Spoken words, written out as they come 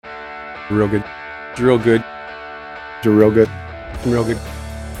Real good. Real good. Real good. Real good.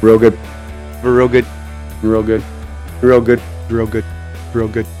 Real good. Real good. Real good. Real good. Real good.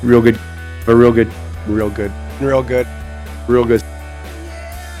 Real good. Real good. Real good. Real good. Real good. Real good.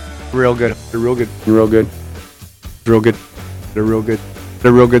 Real good. Real good. Real good. Real good. They're real good.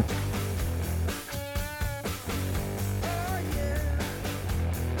 They're real good.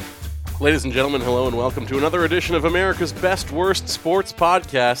 Ladies and gentlemen, hello and welcome to another edition of America's Best Worst Sports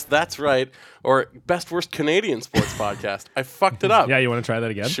Podcast. That's right, or Best Worst Canadian Sports Podcast. I fucked it up. Yeah, you want to try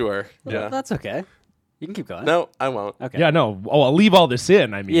that again? Sure. Well, Yeah. that's okay. You can keep going. No, I won't. Okay. Yeah, no. Oh, I'll leave all this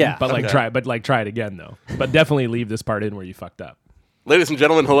in. I mean, Yeah. but like Okay. try it again though. But definitely leave this part in where you fucked up. Ladies and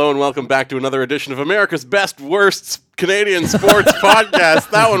gentlemen, hello and welcome back to another edition of America's Best Worst Canadian Sports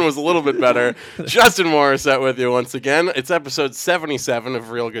Podcast. That one was a little bit better. Justin Morissette with you once again. It's episode 77 of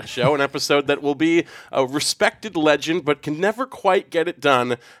Real Good Show, an episode that will be a respected legend but can never quite get it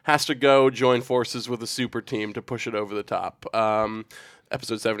done. Has to go join forces with a super team to push it over the top.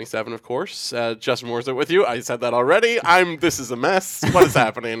 Episode 77, of course. Justin Morissette with you. I said that already. This is a mess. What is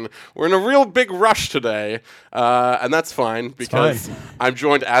happening? We're in a real big rush today, and that's fine because I'm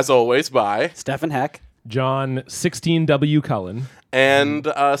joined, as always, by Stefan Heck. John 16W Cullen. and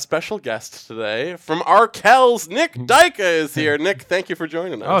a special guest today from Arkells. Nick Dika is here. Nick, thank you for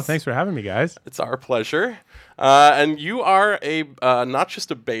joining us. Oh, thanks for having me, guys. It's our pleasure. And you are not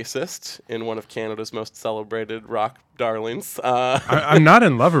just a bassist in one of Canada's most celebrated rock darlings. I'm not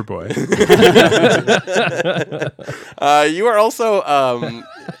in Loverboy. You are also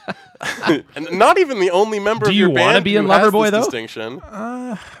not even the only member Do of your you band wanna be in who has Loverboy, this though? distinction.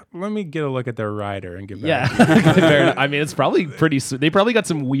 Let me get a look at their rider and get back. Yeah. Fair enough. I mean, it's probably pretty. They probably got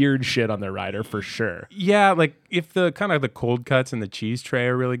some weird shit on their rider for sure. Yeah, like if the kind of the cold cuts and the cheese tray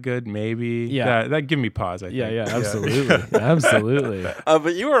are really good, maybe. Yeah. That give me pause. I think. Yeah, absolutely, absolutely.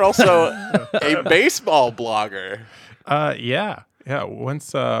 But you are also a baseball blogger. Yeah.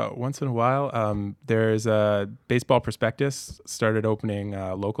 Once in a while, there's a baseball prospectus started opening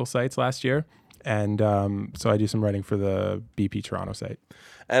local sites last year, and so I do some writing for the BP Toronto site.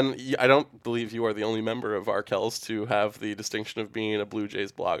 And I don't believe you are the only member of Arkells to have the distinction of being a Blue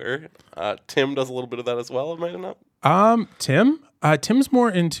Jays blogger. Tim does a little bit of that as well, am I not? Tim's more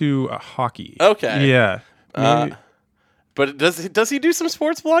into hockey. Okay. Yeah. Maybe- But does he do some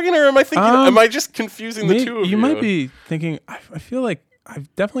sports blogging, or am I thinking? Am I just confusing the two of you? You might be thinking. I feel like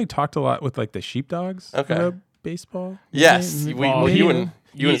I've definitely talked a lot with like the sheepdogs. Okay. About baseball. Yes, Maybe.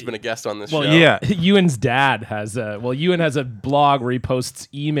 Ewan has been a guest on this Well, show. Yeah. Ewan's dad has Ewan has a blog where he posts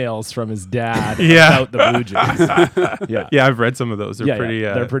emails from his dad Yeah. about the Blue Jays. Yeah. Yeah, I've read some of those. They're Yeah, pretty.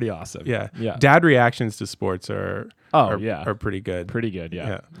 they're pretty awesome. Yeah. Yeah. Dad reactions to sports are pretty good. Pretty good,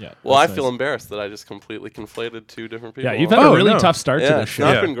 yeah. Well, I That's feel nice. embarrassed that I just completely conflated two different people. Yeah, you've had a really no. tough start to Yeah, the it's show.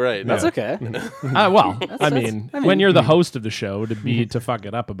 not Yeah. been great. That's Yeah. okay. Well, I mean, I mean- when you're the host of the show, to fuck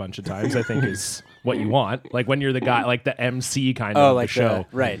it up a bunch of times, I think is what you want. Like when you're the guy, like the MC kind of like the show,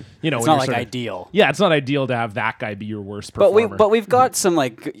 right. You know, it's when not you're like sort of- ideal. Yeah, it's not ideal to have that guy be your worst But performer. we've got some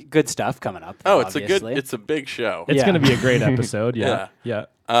like good stuff coming up. Oh, obviously. it's a big show. it's Yeah. going to be a great episode. Yeah. Yeah.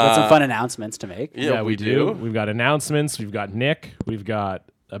 Got some fun announcements to make. Yeah, we do. We've got announcements. We've got Nick. We've got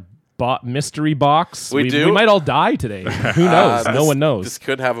a mystery box. We do. We might all die today. Who knows? No one knows. This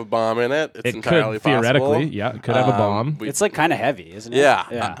could have a bomb in it. It's It entirely could theoretically, possible. yeah, it could have a bomb. It's like kind of heavy, isn't it? Yeah.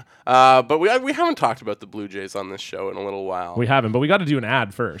 Yeah. But we haven't talked about the Blue Jays on this show in a little while. We haven't, but we got to do an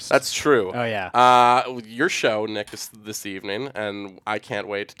ad first. That's true. Oh, yeah. Your show, Nick, is this evening, and I can't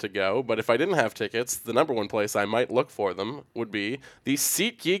wait to go. But if I didn't have tickets, the number one place I might look for them would be the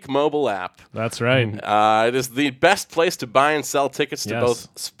SeatGeek mobile app. That's right. It is the best place to buy and sell tickets to Yes. both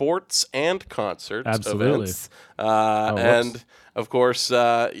sports and concert Absolutely. events. whoops. And, of course,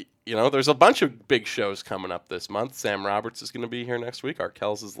 there's a bunch of big shows coming up this month. Sam Roberts is going to be here next week.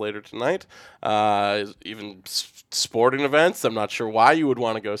 Arkells is later tonight. Even sporting events. I'm not sure why you would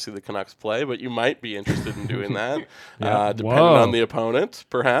want to go see the Canucks play, but you might be interested in doing that, depending Whoa. on the opponent,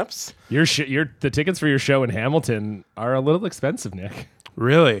 perhaps. The tickets for your show in Hamilton are a little expensive, Nick.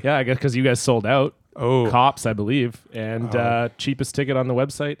 Really? Yeah, I guess because you guys sold out. Oh. Cops, I believe, and cheapest ticket on the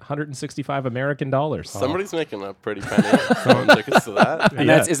website, $165 American. Somebody's making a pretty penny selling tickets to that. And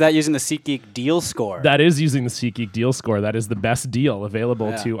is that using the SeatGeek deal score? That is using the SeatGeek deal score. That is the best deal available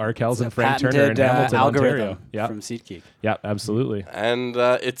Yeah. to Arkells It's and a Frank Turner in patented, Hamilton, algorithm Ontario. Yeah, from SeatGeek. yeah, absolutely. And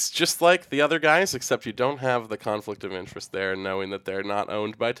it's just like the other guys, except you don't have the conflict of interest there, knowing that they're not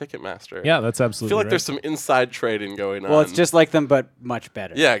owned by Ticketmaster. Yeah, that's I absolutely feel like right. there's some inside trading going on. Well, it's just like them, but much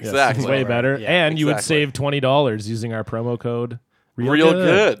better. Yeah, Yes, exactly. it's way better. Yeah, and you would exactly. save $20 using our promo code Real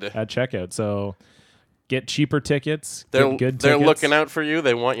good. at checkout. So Get cheaper tickets. They're Get good they're tickets. looking out for you.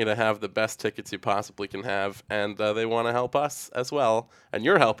 They want you to have the best tickets you possibly can have, and they want to help us as well. And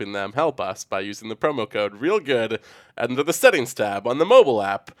you're helping them help us by using the promo code RealGood under the settings tab on the mobile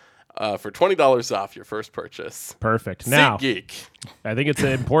app for $20 off your first purchase. Perfect. Now, SeatGeek. I think it's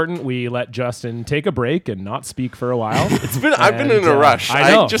important we let Justin take a break and not speak for a while. I've been in a rush. I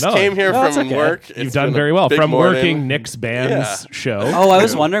know, just came here No, it's from okay. work. You've It's done been a very well. big From morning. working Nick's band's show. Oh, I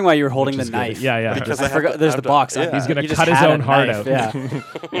was wondering why you were holding the knife. Yeah. Because I I have forgot. to- There's I the have to- box. yeah. He's gonna You just cut his had a own heart knife,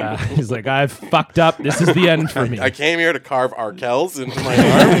 out. Yeah. He's like, I've fucked up. This is the end for me. I came here to carve Arkells into my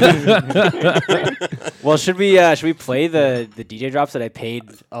arm. Well, should we play the DJ drops that I paid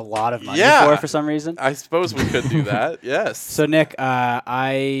a lot of money Yeah. for some reason? I suppose we could do that. Yes. So Nick,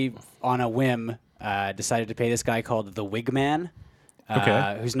 I on a whim decided to pay this guy called the Wig Man.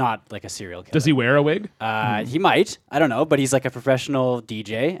 Okay. Who's not like a serial killer. Does he wear a wig? He might. I don't know, but he's like a professional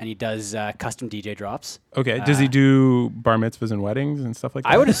DJ, and he does custom DJ drops. Okay. Does he do bar mitzvahs and weddings and stuff like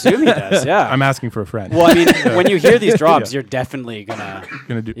that? I would assume he does. Yeah. I'm asking for a friend. Well, I mean, when you hear these drops, you're definitely gonna.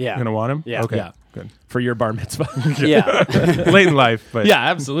 Gonna Yeah. want him? Yeah. Okay. Yeah. Good. For your bar mitzvah. Yeah. Late in life, but Yeah,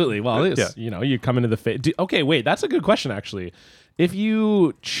 absolutely. Well, it's, Yeah. you come into the okay, wait, that's a good question actually. If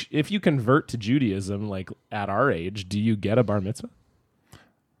you convert to Judaism like at our age, do you get a bar mitzvah?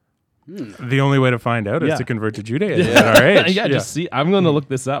 the only way to find out Yeah. is to convert to Judaism at our age. yeah, just see. I'm going to look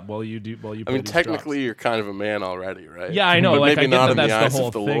this up while you I play mean, these technically, drops. you're kind of a man already, right? Yeah, I know. But Like, maybe I get not that in the that's eyes the whole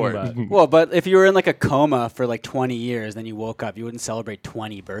of the thing, Lord. but- Well, but if you were in like a coma for like 20 years, then you woke up, you wouldn't celebrate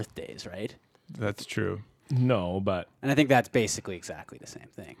 20 birthdays, right? That's true. No, but And I think that's basically exactly the same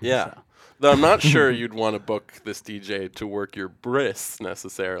thing. Yeah. So. Though I'm not sure you'd want to book this DJ to work your bris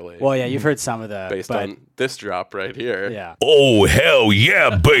necessarily. Well, yeah, you've heard some of the based but, on this drop right here. Yeah. Oh, hell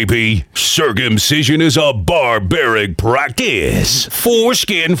yeah, baby. Circumcision is a barbaric practice.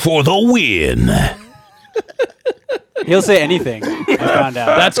 Foreskin for the win. He'll say anything. I found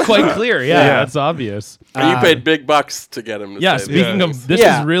out. that's quite clear. Yeah, Yeah. that's obvious. And you paid big bucks to get him to Yeah, say speaking this. of this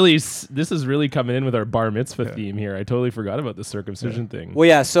Yeah. this is really coming in with our bar mitzvah theme here. I totally forgot about the circumcision thing. Well,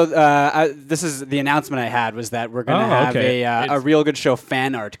 yeah. So this is the announcement I had was that we're going to Oh, have okay. a It's- Real Good Show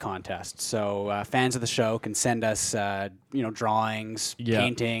fan art contest. So fans of the show can send us drawings, Yeah.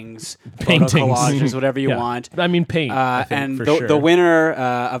 paintings, Paintings. photo collages, whatever you Yeah. want. I mean, paint. I think, And for the, sure. the winner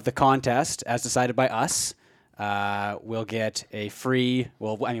of the contest, as decided by us, will get a free.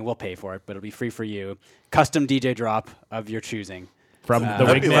 Well, I mean, we'll pay for it, but it'll be free for you. Custom DJ drop of your choosing from the that'd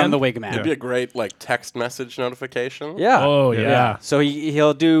wig be man. from the Wig Man. It'd be a great text message notification. Yeah. Oh yeah. So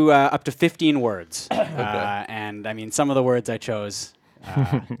he'll do up to 15 words, and I mean some of the words I chose.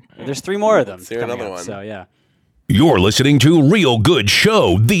 There's 3 more of them. hear coming another up, one. So yeah. You're listening to Real Good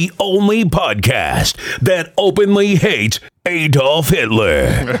Show, the only podcast that openly hates Adolf Hitler.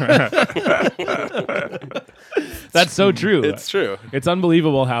 That's so true. It's true. It's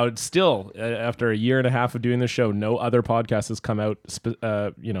unbelievable how it's still after a year and a half of doing this show, no other podcast has come out,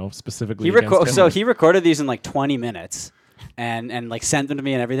 specifically. He recorded these in like 20 minutes. And like sent them to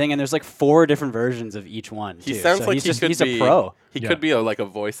me and everything, and there's like 4 different versions of each one. He too. sounds So like he's a pro. He Yeah. could be like a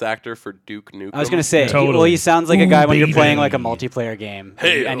voice actor for Duke Nukem. I was gonna say, Totally. he sounds like a guy when you're baby. playing like a multiplayer game,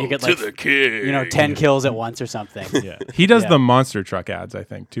 Hey, and you get to like the king. 10 kills at once or something. Yeah. He does Yeah. the monster truck ads, I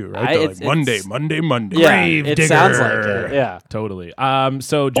think, too, right? They're it's- like Monday, it's- Monday. Yeah, Grave it sounds like digger. it. Yeah. Totally.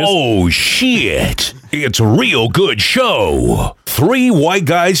 So just Oh, shit. It's a real good show. 3 white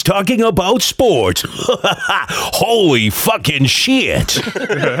guys talking about sports. Holy fucking shit.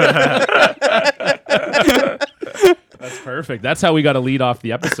 That's perfect. That's how we got to lead off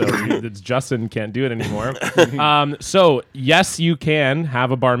the episode. It's Justin can't do it anymore. So yes, you can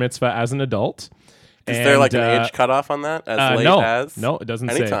have a bar mitzvah as an adult. Is there like an age cutoff on that? As late as? No, it doesn't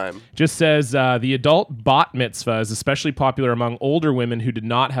Anytime. say. Just says the adult bat mitzvah is especially popular among older women who did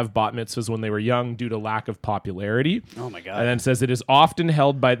not have bat mitzvahs when they were young due to lack of popularity. Oh my God. And then it says it is often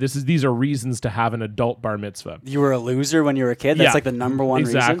held by these are reasons to have an adult bar mitzvah. You were a loser when you were a kid. That's Yeah. like the number one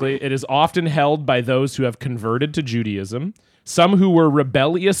Exactly. reason. It is often held by those who have converted to Judaism. Some who were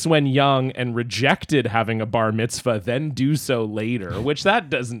rebellious when young and rejected having a bar mitzvah then do so later, which that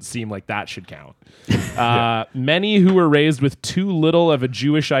doesn't seem like that should count. Many who were raised with too little of a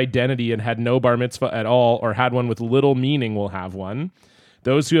Jewish identity and had no bar mitzvah at all, or had one with little meaning, will have one.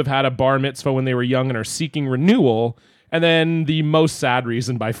 Those who have had a bar mitzvah when they were young and are seeking renewal. And then the most sad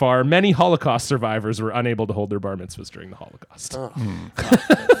reason by far, many Holocaust survivors were unable to hold their bar mitzvahs during the Holocaust.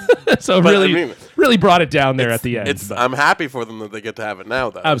 So But, really, I mean, really brought it down there at the end. It's. but I'm happy for them that they get to have it now,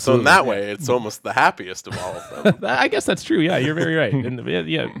 though. Absolutely. So in that way, it's almost the happiest of all of them. I guess that's true. Yeah, you're very right. And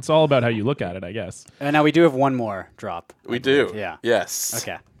yeah, it's all about how you look at it, I guess. And now we do have one more drop. We do. Yeah. Yes.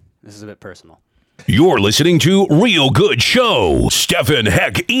 Okay. This is a bit personal. You're listening to Real Good Show. Stefan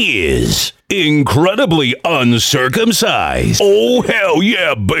Heck is incredibly uncircumcised. Oh, hell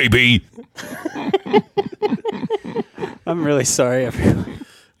yeah, baby. I'm really sorry, everyone.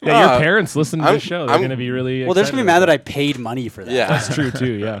 Yeah, your parents listen to I'm- this show. They're I'm- going to be really Well, they're just gonna be excited mad about that I paid money for that. Yeah. That's true,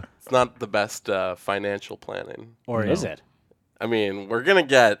 too, yeah. It's not the best financial planning. Or is it? I mean, we're going to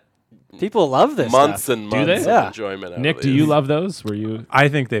get People love this months stuff. and Do months they? of Yeah. enjoyment out Nick, of do these. you love those? Were you... I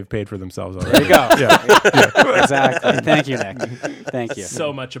think they've paid for themselves already. There you go. Yeah. Exactly. Thank you, Nick. Thank you.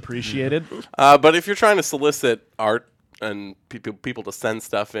 So much appreciated. But if you're trying to solicit art and people to send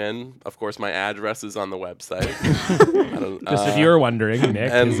stuff in, of course, my address is on the website. Just if you were wondering,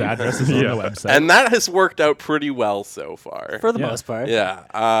 Nick, and- his address is on the website. And that has worked out pretty well so far. For the Yeah. most part.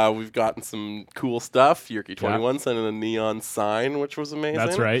 Yeah, we've gotten some cool stuff. Yerky21 sent in a neon sign, which was amazing.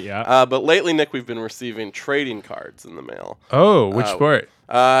 That's right, yeah. But lately, Nick, we've been receiving trading cards in the mail. Oh, which sport?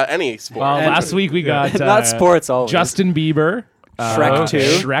 Any sport. Well, last week we got Not sports always. Justin Bieber, Shrek 2.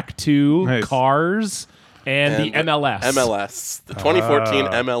 Shrek 2, Nice. Cars, and the MLS. MLS. The 2014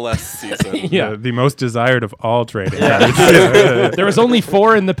 MLS season. Yeah. The most desired of all trading. There was only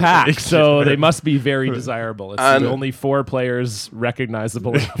 4 in the pack, so they must be very desirable. It's And- only 4 players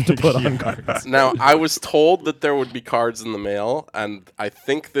recognizable enough to put on cards. Now, I was told that there would be cards in the mail, and I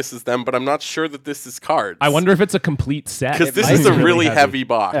think this is them, but I'm not sure that this is cards. I wonder if it's a complete set. Because this might is a be really heavy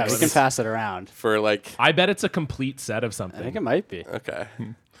box. Yeah, we can pass it around. For like, I bet it's a complete set of I something. think it might be. okay.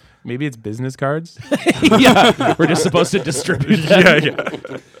 Maybe it's business cards. Yeah, we're just supposed to distribute them.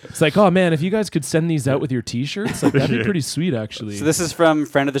 Yeah. It's like, oh man, if you guys could send these out with your T-shirts, like, that'd be pretty sweet, actually. So this is from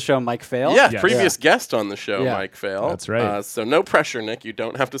friend of the show, Mike Fail. Yeah, Yes. previous guest on the show, Yeah. Mike Fail. That's right. So no pressure, Nick. You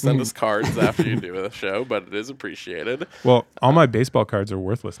don't have to send us cards after you do the show, but it is appreciated. Well, all my baseball cards are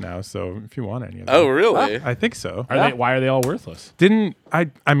worthless now, so if you want any of them. Oh, really? I think so. Why are they all worthless? Didn't I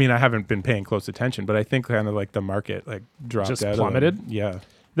mean, I haven't been paying close attention, but I think kind of like the market like dropped Just out. plummeted? Yeah.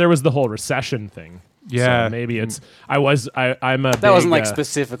 There was the whole recession thing. Yeah. So maybe it's. I'm a. That wasn't like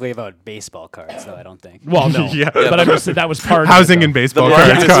specifically about baseball cards, though, I don't think. Well, no. Yeah. But I'm just saying that was part Housing of it, and though. baseball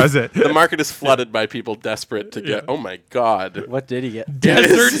market cards is- cause it. The market is flooded by people desperate to get. Oh my God! What did he get?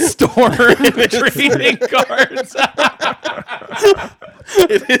 Desert Storm trading cards.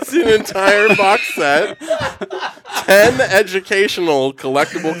 It is an entire box set, 10 educational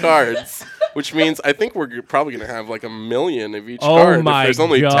collectible cards, which means I think we're probably going to have like 1 million of each Oh card my if there's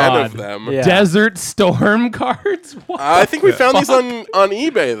only 10 God. of them. Yeah. Desert Storm cards. What? I think we found these on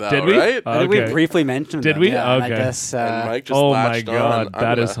eBay though, Did we? right? I think we Okay. briefly mentioned Did them, we? yeah, and Okay. I guess, And Mike just Oh my latched God, on.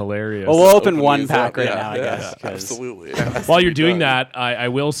 that is hilarious. well, we'll open one these pack up. right Yeah, now, I yeah, guess. 'cause- Absolutely. While you're doing that, I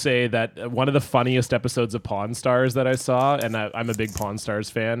will say that one of the funniest episodes of Pawn Stars that I saw, and I'm a big Pawn Stars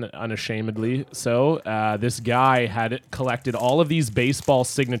fan, unashamedly so, this guy had collected all of these baseball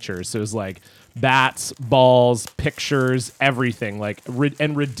signatures. So it was like bats, balls, pictures, everything, like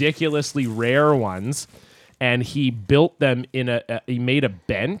and ridiculously rare ones. And he built them he made a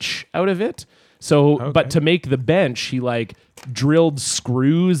bench out of it. So, but to make the bench, he like drilled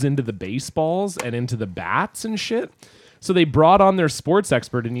screws into the baseballs and into the bats and shit. So they brought on their sports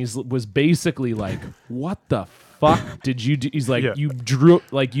expert, and he was basically like, "What the fuck did you do?" He's like, Yeah. you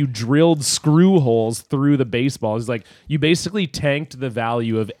drilled screw holes through the baseball." He's like, you basically tanked the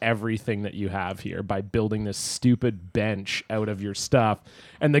value of everything that you have here by building this stupid bench out of your stuff.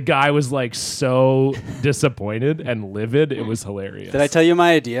 And the guy was like so disappointed and livid. It was hilarious. Did I tell you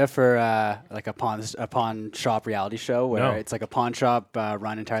my idea for like a pawn shop reality show where No. it's like a pawn shop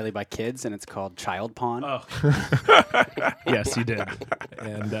run entirely by kids and it's called Child Pawn? Oh. Yes, you did.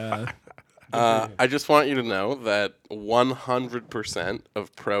 And I just want you to know that 100%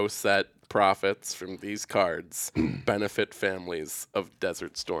 of pro set profits from these cards benefit families of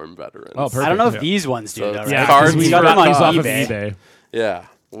Desert Storm veterans. oh, perfect. I don't know if Yeah. these ones do, So though, it's right? Yeah, cards we got got them on these off of eBay. eBay. Yeah.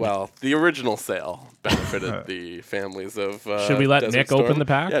 Well, the original sale benefited the families of. Should we let Desert Nick Storm. open the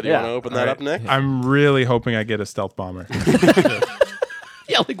pack? Yeah. Do you Yeah. want to open that up, Nick? I'm really hoping I get a stealth bomber.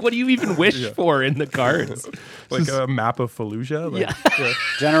 Yeah, like what do you even wish for in the cards? Like a map of Fallujah. Like, Yeah.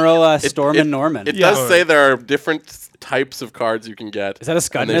 General Stormin' Norman. It Yeah. does say there are different types of cards you can get. Is that a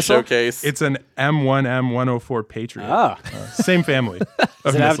Scud and they missile? showcase. It's an M1M104 Patriot. Oh. Same family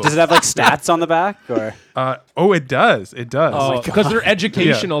of Does missiles. it have like stats on the back? Or Oh, it does. It does. Oh, because they're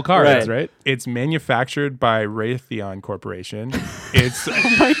educational Yeah. cards, Right. right? It's manufactured by Raytheon Corporation. Its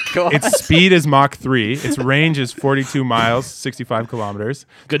God. its speed is Mach 3. Its range is 42 miles, 65 kilometers.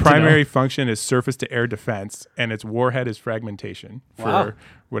 Good to Primary know. function is surface to air defense, and its warhead is fragmentation for Wow.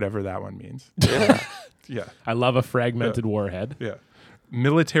 whatever that one means. Yeah. I love a fragmented warhead. Yeah.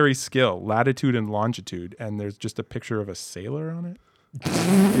 Military skill, latitude and longitude, and there's just a picture of a sailor on it.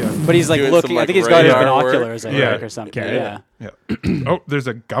 But he's like Doing looking. some, I like, think he's got his radar work. binoculars, I Yeah. think, or something. Okay. Yeah. Yeah. Oh, there's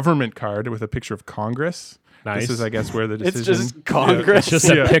a government card with a picture of Congress. Nice. This is, I guess, where the It's decision. just Congress. Just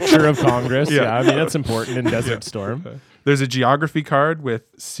a Yeah. picture of Congress. Yeah. Yeah. I mean, that's important in Desert Storm. There's a geography card with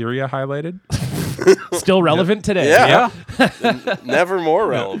Syria highlighted. Still relevant today. Yeah. Never more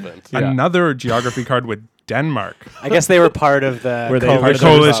relevant. Yeah. Another geography card with Denmark. I guess they were part of the Were they The part of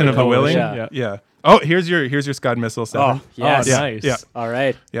coalition of the coalition? willing. Yeah. Yeah. Oh, here's your Scud missile. Oh, 7. yes. Oh, nice. Yeah. All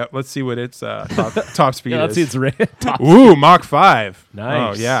right. Yeah. Let's see what its top speed Yeah, let's is. see its top. Ooh, Mach 5.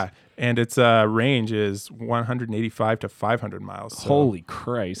 Nice. Oh, yeah. And its range is 185 to 500 miles. So, Holy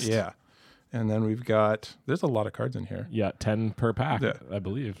Christ. Yeah. And then we've got, there's a lot of cards in here. Yeah, 10 per pack, Yeah. I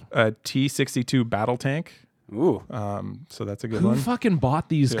believe. A T-62 battle tank. Ooh. So that's a good Who one. fucking bought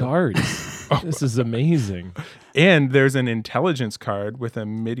these cards? This is amazing. And there's an intelligence card with a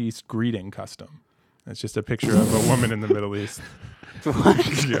Mideast greeting custom. It's just a picture of a woman in the Middle East.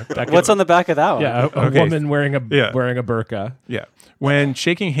 Yeah. What's on the back of that one? Yeah, a Okay. woman wearing a Yeah. burqa. Yeah. When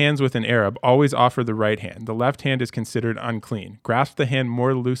shaking hands with an Arab, always offer the right hand. The left hand is considered unclean. Grasp the hand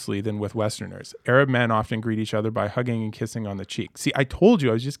more loosely than with Westerners. Arab men often greet each other by hugging and kissing on the cheek. See, I told you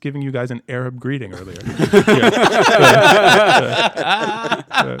I was just giving you guys an Arab greeting earlier.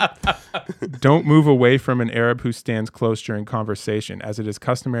 Don't move away from an Arab who stands close during conversation, as it is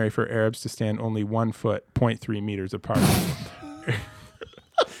customary for Arabs to stand only 1 foot, 0.3 meters apart.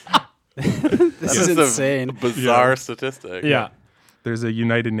 This is insane. a bizarre statistic. Yeah. There's a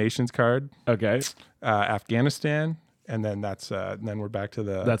United Nations card, Okay. Afghanistan, and then then we're back to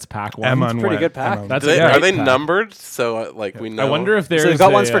the That's pack one. M on pretty Wen- good pack. M on- That's Do they- a are great they pack. numbered? So like we know. I wonder if there's So they've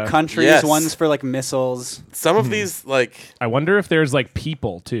got ones for a, countries, Yes. ones for like missiles. some of these like I wonder if there's like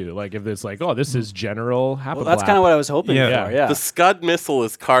people too. Like if it's like, oh, this is General Happy. Well, that's kind of what I was hoping Yeah. for. Yeah. the Scud missile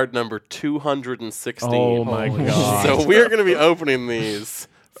is card number 216. Oh my god. So we're going to be opening these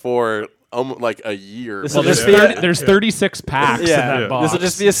for like a year. This Well, will just there's, be 30, there's 36 packs in that box. This will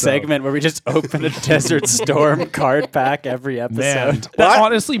just be a so- segment where we just open a Desert Storm card pack every Man, episode. that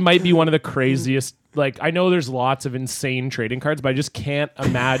honestly might be one of the craziest. Like, I know there's lots of insane trading cards, but I just can't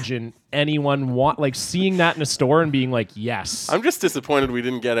imagine anyone seeing that in a store and being like, yes. I'm just disappointed we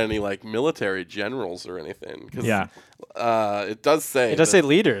didn't get any like military generals or anything. 'Cause, Yeah. it does say. It does say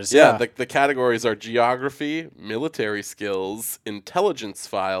leaders. Yeah, Yeah. the categories are geography, military skills, intelligence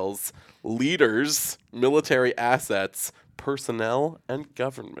files, leaders, military assets, personnel, and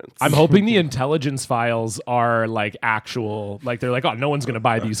governments. I'm hoping the intelligence files are like actual, like they're like, oh, no one's gonna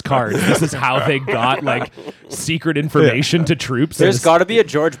buy these cards. This is how they got like secret information to troops. There's It's- got to be a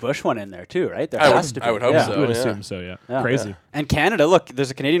George Bush one in there too, right? There I has would- to be. I would hope yeah. so. I would yeah. assume so. Yeah, Yeah. crazy. And Canada, look,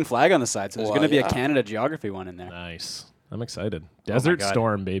 there's a Canadian flag on the side, so there's Well, going to be yeah. a Canada geography one in there. Nice. I'm excited. Desert God.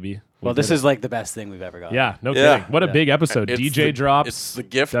 Storm, baby. Well, this is like the best thing we've ever got. Yeah, no Yeah. kidding. What a big episode. It's DJ the- drops. It's the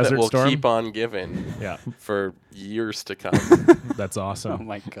gift Desert that will Storm. keep on giving Yeah, for years to come. that's Oh awesome.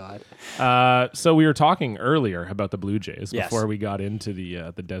 my God. So we were talking earlier about the Blue Jays Yes. before we got into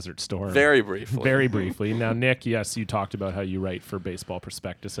the Desert Storm. Very briefly. Very briefly. Now, Nick, yes, you talked about how you write for Baseball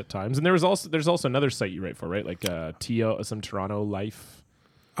Prospectus at times, and there's also another site you write for, right? Like some Toronto Life.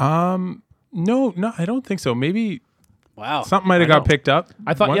 No, I don't think so. Maybe Wow. something might have got picked up.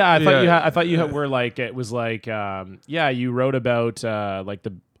 I thought, One- yeah, I thought you were like, it was like, yeah, you wrote about like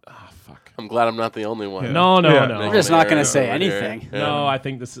the, fuck. I'm glad I'm not the only one. No, Yeah. no. I'm just not going to Over say here. anything. Yeah. No, I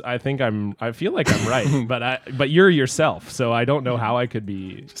feel like I'm right, but you're yourself, so I don't know how I could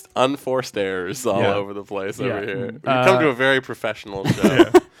be. Just unforced errors all Yeah. over the place Yeah. over here. We come to a very professional show.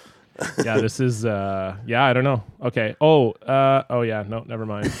 Yeah, this is yeah, I don't know. Okay. Oh yeah, no, never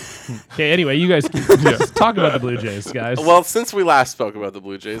mind. Okay, anyway, you guys just talk about the Blue Jays, guys. Well, since we last spoke about the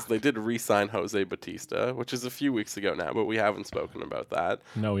Blue Jays, they did re-sign Jose Bautista, which is a few weeks ago now, but we haven't spoken about that.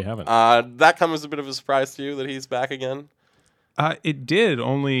 No, we haven't. That comes as a bit of a surprise to you that he's back again? It did,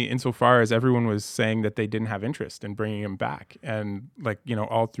 only insofar as everyone was saying that they didn't have interest in bringing him back. And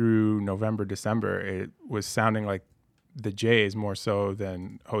all through November, December, it was sounding like the Jays more so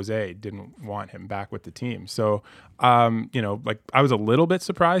than Jose didn't want him back with the team. So, I was a little bit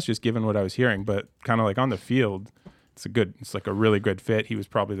surprised just given what I was hearing, but kind of like on the field, it's like a really good fit. He was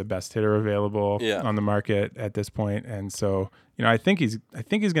probably the best hitter available on the market at this point. And so, I think he's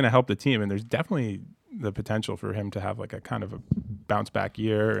going to help the team, and there's definitely the potential for him to have like a kind of a bounce back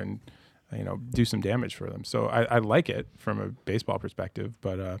year and, do some damage for them. So I like it from a baseball perspective,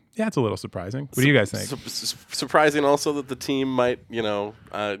 but it's a little surprising. What do you guys think? Surprising also that the team might, do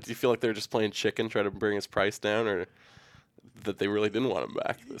you feel like they're just playing chicken, trying to bring his price down, or that they really didn't want him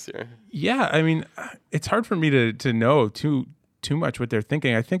back this year? Yeah, I mean, it's hard for me to know too much what they're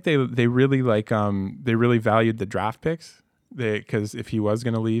thinking. I think they really valued the draft picks, because if he was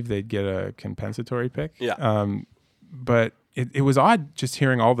going to leave, they'd get a compensatory pick. Yeah. But it was odd just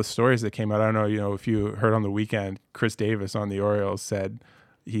hearing all the stories that came out. I don't know, if you heard on the weekend, Chris Davis on the Orioles said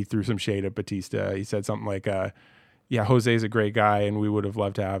he threw some shade at Batista. He said something like, yeah, Jose's a great guy and we would have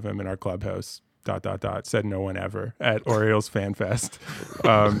loved to have him in our clubhouse, ... Said no one ever at Orioles Fan Fest.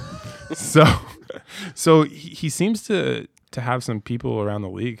 So he seems to have some people around the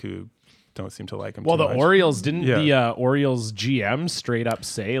league who don't seem to like him. Well, too the much. Orioles the Orioles GM straight up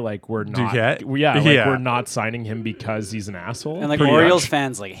say like we're not, Duquette? we're not signing him because he's an asshole, And like Pretty Orioles much.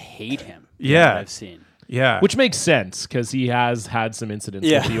 fans like hate him. Yeah. What I've seen. Yeah. which makes sense because he has had some incidents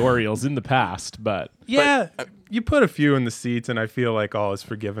Yeah. with the Orioles in the past. But yeah. You put a few in the seats and I feel like all is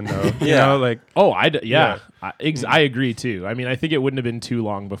forgiven though. You Yeah. know, like yeah. I agree too. I mean, I think it wouldn't have been too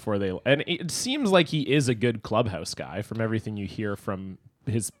long before and it seems like he is a good clubhouse guy from everything you hear from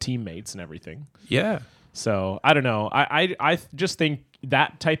his teammates and everything. yeah. So I don't know. I just think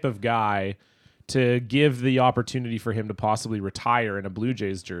that type of guy, to give the opportunity for him to possibly retire in a Blue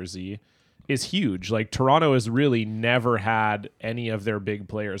Jays jersey is huge. Like Toronto has really never had any of their big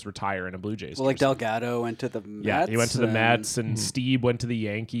players retire in a Blue Jays Well, like jersey. Delgado went to the Mets. Yeah, he went to the and- Mets, and Steve went to the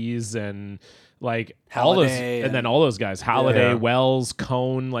Yankees, and like all those, Halladay and then all those guys, Halladay, Yeah. Wells,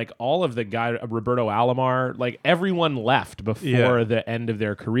 Cone, like all of the guy, Roberto Alomar, like everyone left before the end of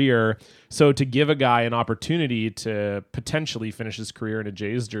their career. So to give a guy an opportunity to potentially finish his career in a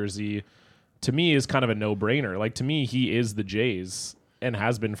Jays jersey, to me is kind of a no-brainer. Like to me, he is the Jays and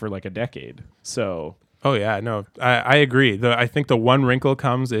has been for like a decade. So Oh yeah, no, I agree. I think the one wrinkle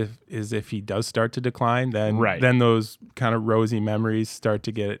comes if he does start to decline, then those kind of rosy memories start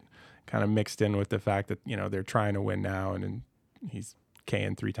to get kind of mixed in with the fact that they're trying to win now and he's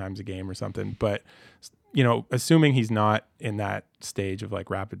K'ing 3 times a game or something. But assuming he's not in that stage of like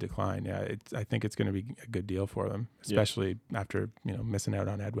rapid decline, I think it's going to be a good deal for them, especially after missing out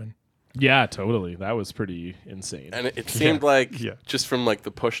on Edwin. yeah, totally. That was pretty insane. And it seemed like Yeah. just from like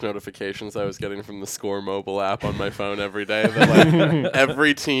the push notifications I was getting from the Score mobile app on my phone every day that like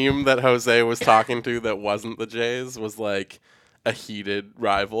every team that Jose was talking to that wasn't the Jays was like a heated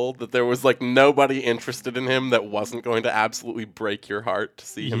rival, that there was like nobody interested in him that wasn't going to absolutely break your heart to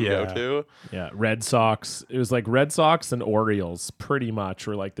see him go Yeah. to. Yeah, Red Sox. It was like Red Sox and Orioles pretty much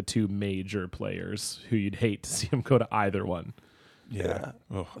were like the two major players who you'd hate to see him go to either one. Yeah.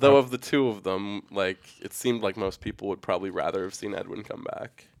 Oh, Though of the two of them, like it seemed like most people would probably rather have seen Edwin come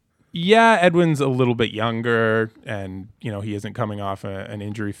back. yeah, Edwin's a little bit younger and, he isn't coming off an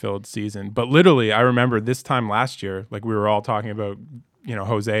injury-filled season. But literally, I remember this time last year, like we were all talking about,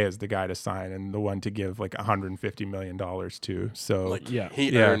 Jose as the guy to sign and the one to give like $150 million to. So, Like Yeah. he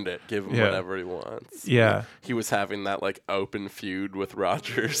Yeah. earned it. Give him Yeah. whatever he wants. Yeah. He was having that like open feud with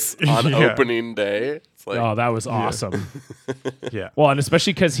Rogers on Yeah. opening day. It's like Oh, that was awesome. yeah. Well, and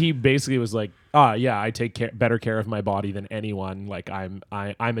especially because he basically was like, I take better care of my body than anyone. Like I'm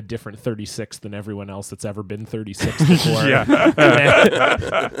a different 36 than everyone else that's ever been 36 before.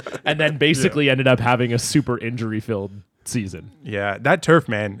 and then basically ended up having a super injury-filled season. Yeah, that turf,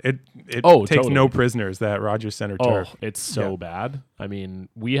 man, it takes totally. no prisoners, that Rogers Center turf. Oh, it's so bad. I mean,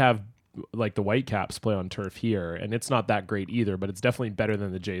 we have like the Whitecaps play on turf here, and it's not that great either, but it's definitely better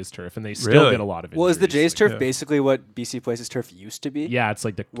than the Jays turf, and they still Really? get a lot of injuries. Well, is the Jays turf Yeah. basically what BC Place's turf used to be? Yeah, it's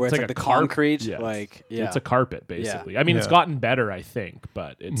like the Where it's like a the carpet. concrete, Yeah. like, yeah. It's a carpet basically. I mean, it's Yeah. gotten better, I think,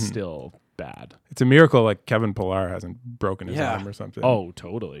 but it's still bad. It's a miracle like Kevin Pillar hasn't broken his Yeah. arm or something. Oh,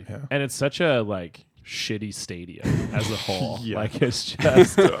 totally. Yeah. And it's such a like shitty stadium as a whole. Yeah. Like it's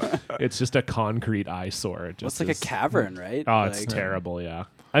just a concrete eyesore. It Well, just it's like a is- cavern, right? Oh, it's Like- terrible. Yeah.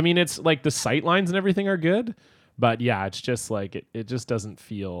 I mean, it's like the sight lines and everything are good, but yeah, it's just like it just doesn't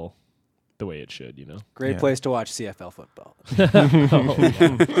feel the way it should. Great Yeah. place to watch CFL football. Oh,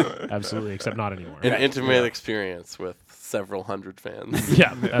 yeah. Absolutely, except not anymore. an intimate experience with several hundred fans.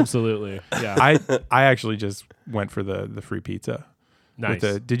 Yeah, absolutely. Yeah. I actually just went for the free pizza. Nice.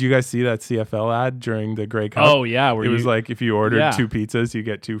 Did you guys see that CFL ad during the Grey Cup? Oh yeah, where it was you- like if you ordered Yeah. 2 pizzas, you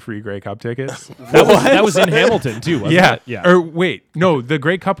get 2 free Grey Cup tickets. that was in Hamilton too, wasn't yeah. it? Yeah. Or wait, no, the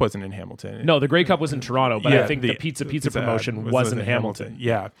Grey Cup wasn't in Hamilton. No, the Grey Cup was in Toronto, but I Yeah, think the pizza ad promotion was in Hamilton.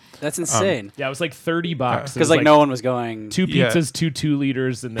 Yeah. That's insane. Yeah, it was like $30 It Because was like no one was going. 2 Yeah. pizzas, 2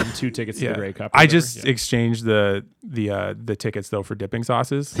 liters, and then 2 tickets to Yeah. the Grey Cup. or I whatever. just Yeah. exchanged the tickets though for dipping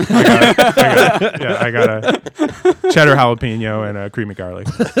sauces. I got a cheddar jalapeno and a cream me garlic.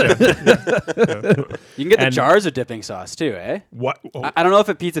 You can get the jars of dipping sauce too, eh? What? Oh, I don't know if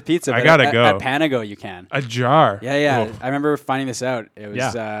at Pizza, but gotta go. At Panago you can. a jar. Yeah. Oh. I remember finding this out. It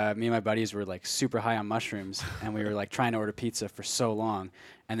was me and my buddies were like super high on mushrooms, and we were like trying to order pizza for so long,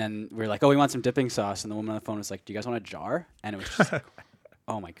 and then we were like, "Oh, we want some dipping sauce," and the woman on the phone was like, "Do you guys want a jar?" And it was just,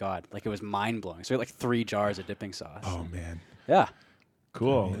 oh my god, like it was mind blowing. So we had like 3 jars of dipping sauce. Oh man. Yeah.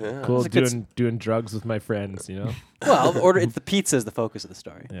 Cool. Yeah. Cool It's a good doing drugs with my friends, you know? Well, it's the pizza is the focus of the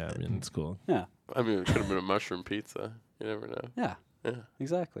story. Yeah, I mean, it's cool. Yeah. I mean, it could have been a mushroom pizza. You never know. Yeah. Yeah.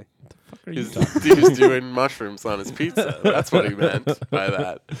 Exactly. What are you He's, talking he's doing mushrooms on his pizza. That's what he meant by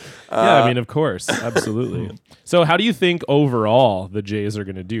that. Yeah, I mean, of course, absolutely. So, how do you think overall the Jays are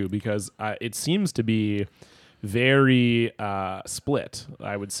going to do? Because it seems to be very split,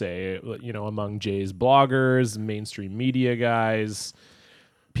 I would say, you know, among Jays bloggers, mainstream media guys.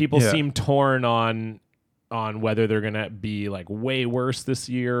 People seem torn on whether they're going to be like way worse this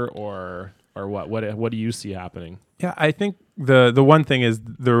year or what. What do you see happening? Yeah, I think the one thing is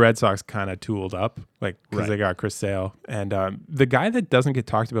the Red Sox kind of tooled up, like because they got Chris Sale, and the guy that doesn't get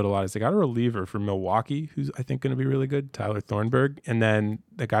talked about a lot is they got a reliever from Milwaukee, who's I think going to be really good, Tyler Thornburg, and then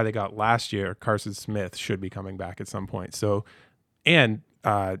the guy they got last year, Carson Smith, should be coming back at some point. So, and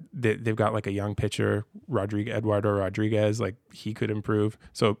they've got like a young pitcher, Eduardo Rodriguez, like he could improve.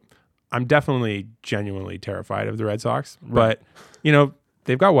 So, I'm definitely genuinely terrified of the Red Sox, but you know.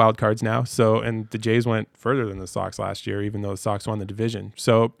 They've got wild cards now, and the Jays went further than the Sox last year, even though the Sox won the division.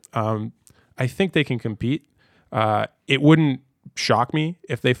 So I think they can compete. It wouldn't shock me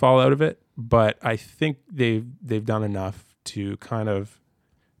if they fall out of it, but I think they've done enough to kind of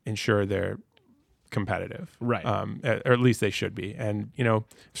ensure they're competitive, Right? or at least they should be. And you know,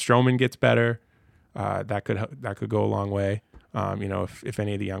 if Stroman gets better, that could go a long way. You know, if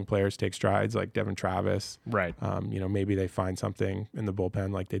any of the young players take strides like Devin Travis, Right. You know, maybe they find something in the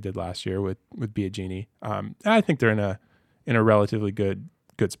bullpen like they did last year with Biagini. I think they're in a relatively good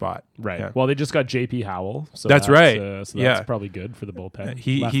spot. Right. Yeah. Well, they just got JP Howell. So That's right. So that's probably good for the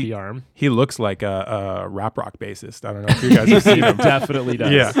bullpen. Lefty arm. He looks like a rap rock bassist. I don't know if you guys have seen him. Definitely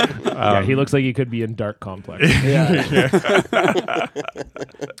does. Yeah. He looks like he could be in Dark Complex.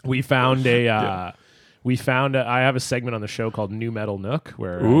 We found I have a segment on the show called New Metal Nook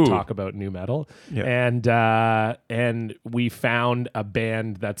where I talk about new metal, and we found a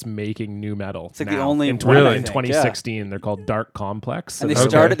band that's making new metal. It's like now. the only in one, I think, 2016. They're called Dark Complex, And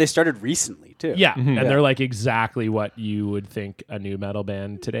they started recently too. Yeah, and they're like exactly what you would think a new metal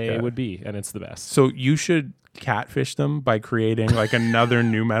band today would be, and it's the best. So you should catfish them by creating like another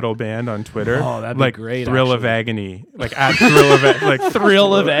new metal band on Twitter. Oh, that'd like be great. Thrill of Agony, like at Thrill of like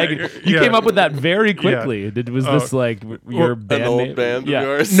Thrill of Agony. You came up with that very quickly. Was this like your band an old name? band of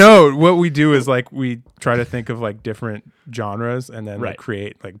yours? No, what we do is like we try to think of like different genres and then like,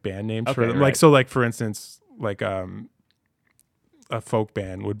 create like band names for them. Like so, like for instance, like a folk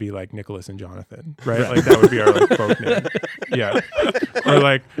band would be like Nicholas and Jonathan, right? Like that would be our like folk name. Yeah, or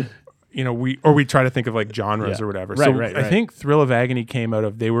like. You know, we try to think of like genres or whatever. Right. I think Thrill of Agony came out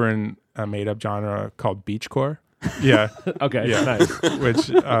of they were in a made up genre called beachcore. Yeah. Okay. Yeah. Nice.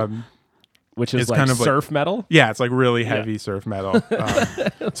 Which is like kind of surf metal. Yeah, it's like really heavy surf metal.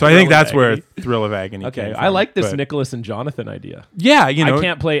 So I think that's where Thrill of Agony came from. I like this Nicholas and Jonathan idea. Yeah, you know, I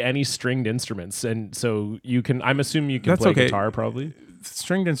can't play any stringed instruments, and so you can. I'm assuming you can play guitar probably.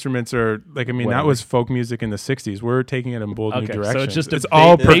 Stringed instruments are like that Whatever. was folk music in the 60s. We're taking it in bold new direction. So it's just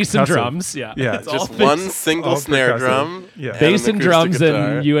all bass and percussive. drums. Yeah. It's Just one single snare percussive. drum. Yeah. Bass and drums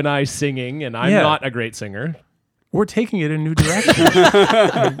guitar. and you and I singing, and I'm not a great singer. We're taking it in new direction.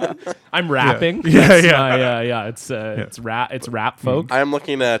 I'm rapping. Yeah. It's rap folk. I am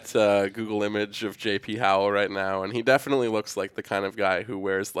looking at Google image of JP Howell right now, and he definitely looks like the kind of guy who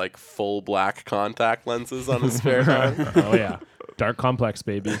wears like full black contact lenses on his spare time. Oh yeah, Dark Complex,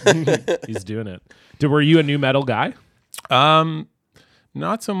 baby. He's doing it. Were you a new metal guy?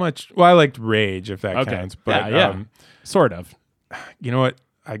 Not so much. Well, I liked Rage, if that counts. But sort of. You know what?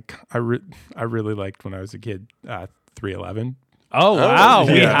 I really liked when I was a kid. 311. Oh wow,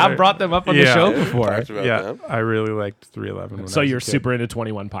 we yeah. have brought them up on the show Yeah, before. talked about Yeah, them. I really liked 311. So you're super into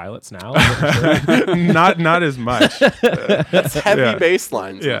 21 Pilots now? not as much. That's heavy bass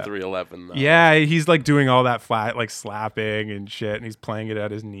lines Yeah. in 311 though. Yeah, he's like doing all that flat, like slapping and shit, and he's playing it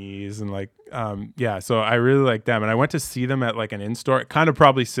at his knees and like, So I really like them, and I went to see them at like an in-store, kind of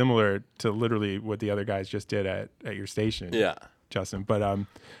probably similar to literally what the other guys just did at your station. Yeah. Justin. But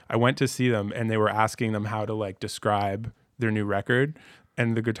I went to see them, and they were asking them how to like describe their new record,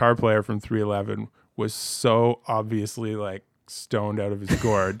 and the guitar player from 311 was so obviously like stoned out of his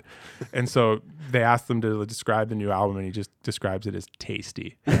gourd. And so they asked him to describe the new album, and he just describes it as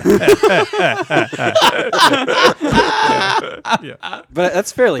tasty. But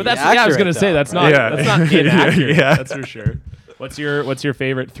that's fairly But that's accurate, I was gonna say that's not inaccurate. Yeah. That's for sure. What's your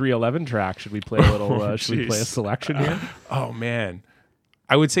favorite 311 track? Should we play a little? Should we play a selection here? Oh man,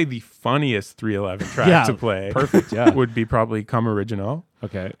 I would say the funniest 311 track to play. Perfect. Yeah, would be probably "Come Original."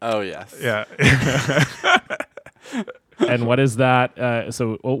 Okay. Oh yes. Yeah. And what is that?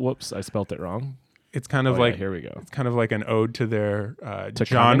 Whoops, I spelt it wrong. It's kind of like here we go. It's kind of like an ode to their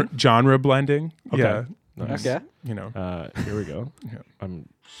coming? genre blending. Okay. Yeah. Nice. Okay. You know. Here we go. Yeah.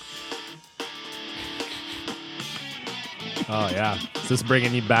 Oh yeah, is this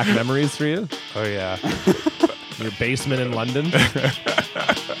bringing you back memories for you? Oh yeah. Your basement in London.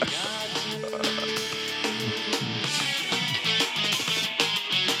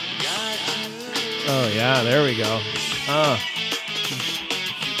 Oh yeah, there we go.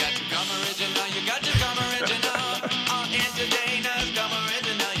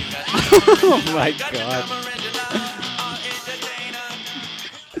 Oh my god.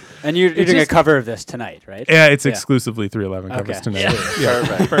 And you're doing a cover of this tonight, right? Yeah, it's exclusively 311 covers tonight.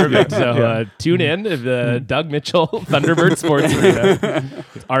 Yeah. Perfect. So tune in to the Doug Mitchell Thunderbird Sports Arena.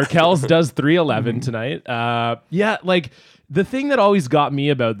 Arkells does 311 tonight. Yeah, like the thing that always got me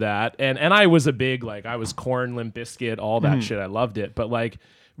about that, and I was a big, like, I was Korn, Limp Bizkit, all that shit. I loved it. But like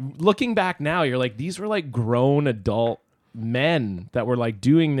looking back now, you're like, these were like grown adult men that were like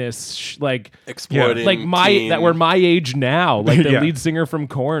doing this like exploiting like teen. that were my age now. Like the lead singer from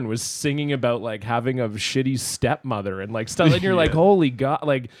Korn was singing about like having a shitty stepmother and like stuff, and you're like, holy god,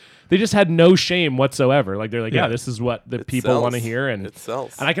 like they just had no shame whatsoever. Like they're like, yeah, this is what the people want to hear, and it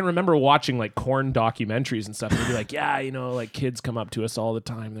sells. And I can remember watching like Korn documentaries and stuff, and they'd be like, yeah, you know, like kids come up to us all the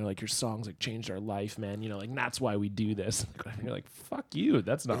time, they're like, your songs like changed our life, man, you know, like and that's why we do this. And you're like, fuck you,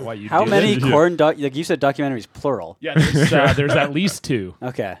 that's not why you How do many this. Korn like you said documentaries plural? Yeah, there's at least 2.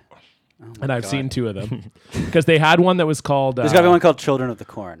 Okay. And I've seen 2 of them because they had one that was called. There's got to be one called Children of the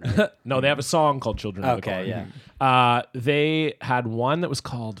Corn. Right? No, they have a song called Children of the Corn. Okay, yeah. They had one that was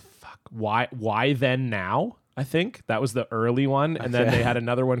called Why Then Now, I think. That was the early one. And then they had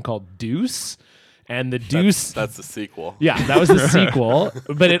another one called Deuce. And the Deuce... That's the sequel. Yeah, that was the sequel.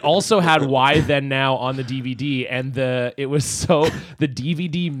 But it also had Why Then Now on the DVD. And the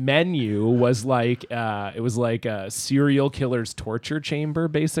DVD menu was like... it was like a serial killer's torture chamber,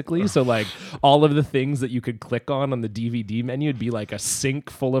 basically. So like all of the things that you could click on the DVD menu would be like a sink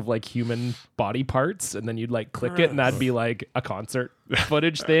full of like human body parts. And then you'd like click it and that'd be like a concert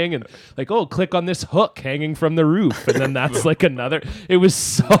footage thing. And like, oh, click on this hook hanging from the roof. And then that's like another... It was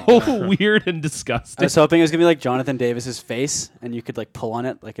so weird and disgusting. I was hoping it was gonna be like Jonathan Davis's face, and you could like pull on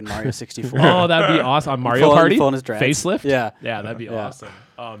it like in Mario 64. Oh, that'd be awesome. On Mario Party? Pull on his dreads. Facelift? Yeah. Yeah, that'd be awesome.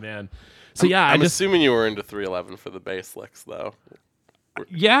 Oh, man. So, yeah, I'm assuming you were into 311 for the bass licks, though.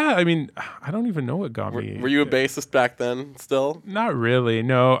 Yeah, I mean, I don't even know what got me. Were you a bassist back then still? Not really,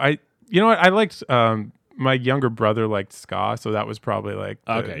 no. You know what? I liked... my younger brother liked ska, so that was probably like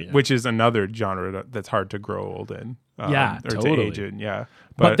which is another genre that's hard to grow old in. Yeah, or totally. to age in. Yeah,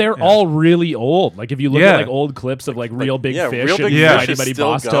 but they're all really old. Like if you look at like old clips of like Real Big Fish Real Big and Fish Mighty is Mighty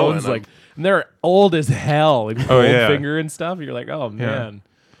still Boss going. Tones, like and they're old as hell. Like Goldfinger and stuff. You're like, oh man,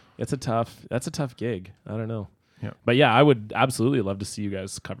 that's a tough gig. I don't know. Yeah. But yeah, I would absolutely love to see you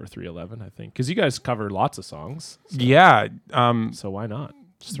guys cover 311. I think because you guys cover lots of songs. So. Yeah. So why not?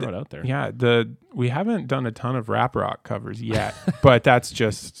 Just throw it out there. Yeah, we haven't done a ton of rap rock covers yet, but that's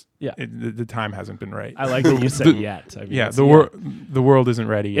just the time hasn't been right. I like that you said yet. I mean, the world isn't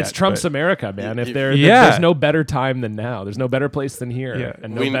ready yet. It's Trump's America, man. If there's no better time than now. There's no better place than here,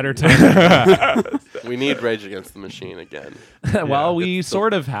 and no better time. We need Rage Against the Machine again. Well, we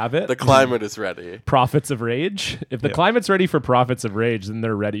sort of have it. The climate is ready. Prophets of Rage. If the climate's ready for Prophets of Rage, then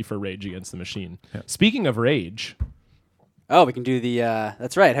they're ready for Rage Against the Machine. Yeah. Speaking of Rage. Oh, we can do the...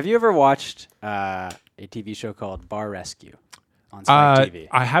 that's right. Have you ever watched a TV show called Bar Rescue on Spike TV?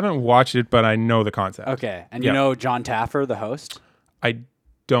 I haven't watched it, but I know the concept. Okay. And you know John Taffer, the host? I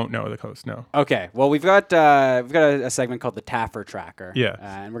don't know the host, no. Okay. Well, we've got a segment called the Taffer Tracker. Yeah.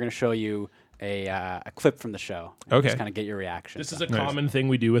 And we're going to show you a clip from the show. Okay. Just kind of get your reaction. This is a common thing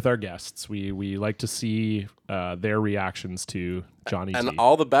we do with our guests. We like to see their reactions to Johnny and T.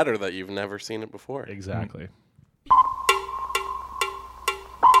 all the better that you've never seen it before. Exactly.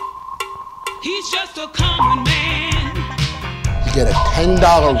 He's just a common man. You get a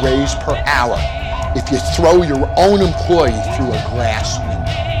 $10 raise per hour if you throw your own employee through a glass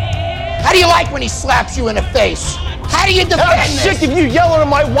window. How do you like when he slaps you in the face? How do you defend I'm this? sick of you yelling at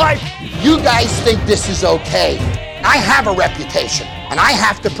my wife. You guys think this is okay. I have a reputation, and I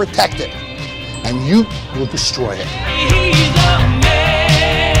have to protect it. And you will destroy it.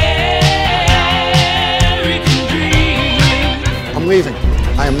 I'm leaving.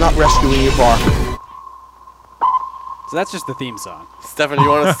 I am not rescuing your bar. So that's just the theme song. Stefan, do you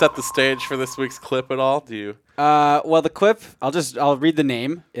want to set the stage for this week's clip at all? Do you? Well, the clip, I'll read the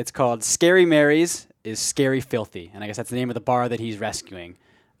name. It's called Scary Mary's is Scary Filthy. And I guess that's the name of the bar that he's rescuing.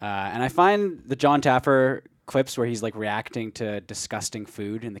 And I find the John Taffer clips where he's like reacting to disgusting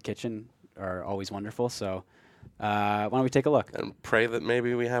food in the kitchen are always wonderful. So why don't we take a look? And pray that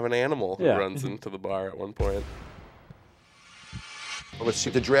maybe we have an animal who runs into the bar at one point. Well, let's see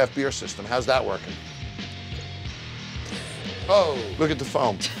the draft beer system. How's that working? Oh, look at the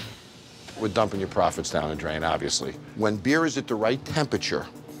foam. We're dumping your profits down the drain, obviously. When beer is at the right temperature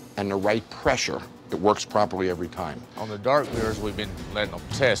and the right pressure, it works properly every time. On the dark beers, we've been letting them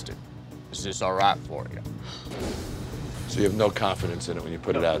test it. Is this all right for you? So you have no confidence in it when you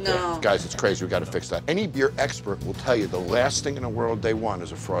put it out there. Guys, it's crazy. We got to fix that. Any beer expert will tell you the last thing in the world they want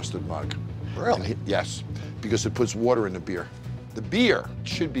is a frosted mug. Really? Yes, because it puts water in the beer. The beer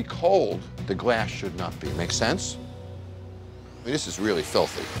should be cold. The glass should not be. Make sense? I mean, this is really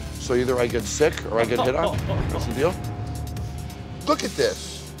filthy. So either I get sick or I get hit on. What's the deal? Look at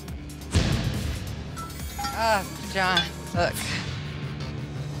this. John, look.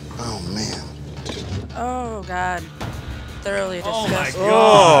 Oh, man. Oh, God. Thoroughly Oh, my disgusting.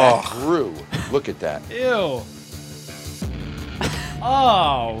 God. Brew. Look at that. Ew.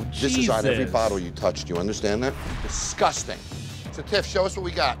 Oh, Jesus. This is on every bottle you touched. You understand that? Disgusting. So, Tiff, show us what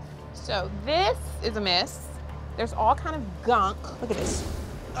we got. So this is a mess. There's all kind of gunk. Look at this.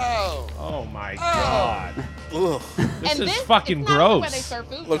 Oh my God. Ugh. This And is this fucking is not where they gross. serve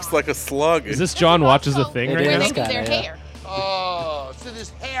food Looks from. like a slug. Is this John watches a thing It right where now? they is. do their Kinda, yeah. hair. Oh, so there's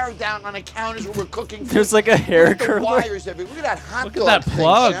hair down on the counters where we're cooking. There's like a hair Look at the curler. wires everywhere. Look at that hot Look dog at that thing,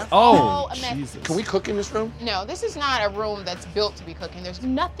 plug. Chef. Oh, a mess. Jesus. Can we cook in this room? No, this is not a room that's built to be cooking. There's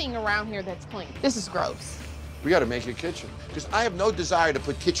nothing around here that's clean. This is gross. We got to make a kitchen. Because I have no desire to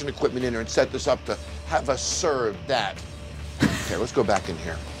put kitchen equipment in there and set this up to have us serve that. Okay, let's go back in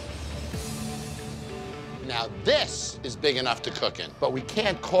here. Now this is big enough to cook in, but we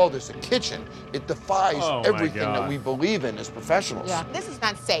can't call this a kitchen. It defies Oh, my everything that God. we believe in as professionals. Yeah. This is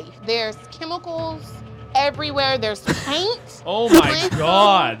not safe. There's chemicals everywhere. There's paint. Oh my Plant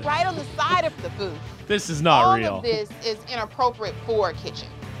God. food right on the side of the food. This is not All real. of this is inappropriate for a kitchen.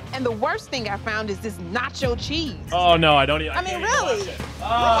 And the worst thing I found is this nacho cheese. Oh no, I don't even. I mean, can't even really? watch it. Look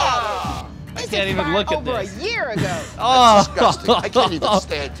at it. I This can't even expired look at over this. a year ago. Oh, Disgusting. I can't even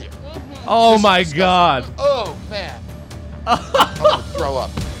stand here. oh This is my disgusting. God. Oh, man. I'm gonna throw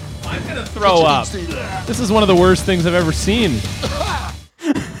up. I'm gonna throw up. This is one of the worst things I've ever seen.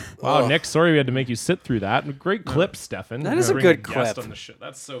 Wow, Nick, sorry we had to make you sit through that. Great clip, Stefan. That is a Bring a good guest clip. on the show.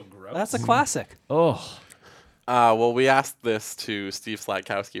 That's so gross. That's a classic. Oh, Well, we asked this to Steve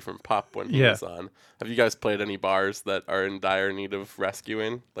Sladkowski from Pop when he Yeah. was on. Have you guys played any bars that are in dire need of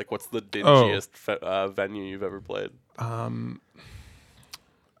rescuing? Like, what's the dingiest venue you've ever played?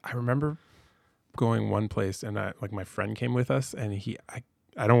 I remember going one place and my friend came with us and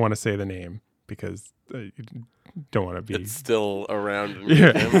I don't want to say the name because I don't want to be. It's still around. In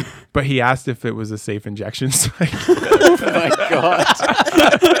Yeah. Newton. But he asked if it was a safe injection site. Oh my God.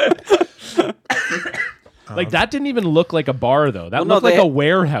 like that didn't even look like a bar though. That Well, no, looked like they- a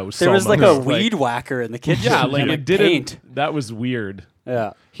warehouse. There was like a almost. weed whacker in the kitchen. Yeah, like and it didn't. paint. That was weird.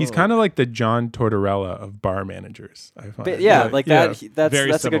 Yeah. He's kind of like the John Tortorella of bar managers. I find. But yeah, like that. That's Very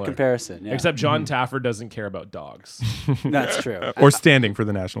a similar. good comparison. Yeah. Except John Taffer doesn't care about dogs. That's true. Or standing for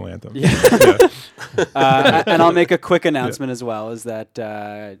the national anthem. And I'll make a quick announcement as well. Is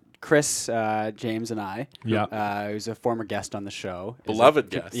that Chris, James, and I, who's a former guest on the show,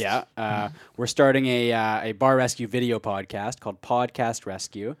 Beloved guest. Yeah, we're starting a bar rescue video podcast called Podcast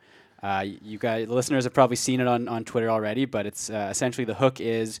Rescue. You guys, the listeners have probably seen it on Twitter already, but it's essentially the hook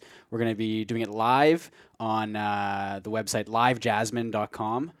is we're going to be doing it live on the website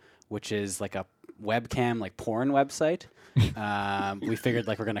livejasmine.com, which is like a webcam, like porn website. We figured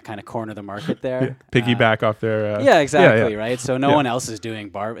like we're going to kind of corner the market there. Piggyback off their. Yeah, exactly, yeah. right? So no one else is doing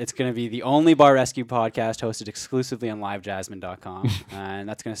bar. It's going to be the only bar rescue podcast hosted exclusively on livejasmine.com. And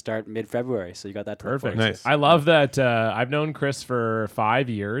that's going to start mid-February. So you got that to look Perfect. forward to. Nice. I love that. I've known Chris for 5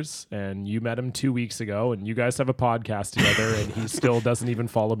 years, and you met him 2 weeks ago, and you guys have a podcast together, and he still doesn't even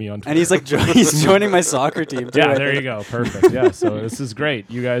follow me on Twitter. And he's like, he's joining my soccer team. Too, yeah, right there you go. Perfect. Yeah, so this is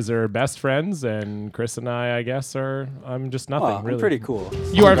great. You guys are best friends, and Chris and I guess, I'm just nothing. Oh, really. I'm pretty cool.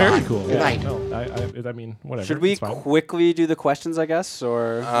 You are very cool. Good night. No, I mean, whatever. Should we it's fine. quickly do the questions, I guess?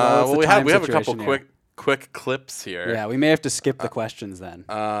 Or Well, we have a couple quick clips here. Yeah, we may have to skip the questions then.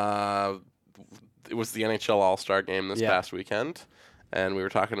 It was the NHL All-Star game this past weekend, and we were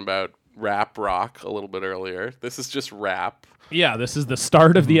talking about rap rock a little bit earlier. This is just rap. Yeah, this is the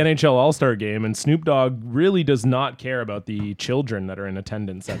start of the NHL All-Star game, and Snoop Dogg really does not care about the children that are in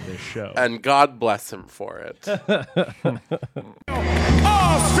attendance at this show. And God bless him for it.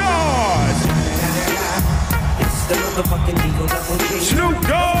 All-Stars! Snoop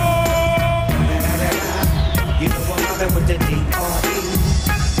Dogg! You know I'm out with the D.R.E.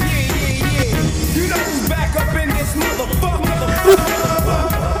 You know who's back up in this motherfucker?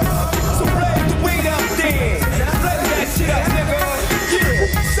 So raise the weight up there. Raise that shit up, nigga.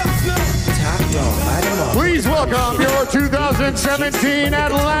 Yeah. Please welcome your 2017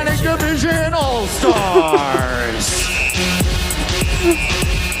 Atlantic Division All-Stars.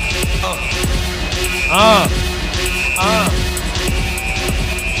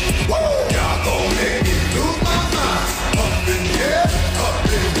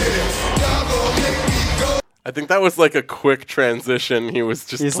 I think that was like a quick transition. He was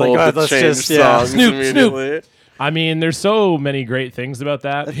just told like, to change songs immediately. I mean, there's so many great things about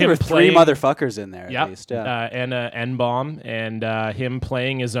that. There were three motherfuckers in there at least. Yeah. And N-Bomb, and him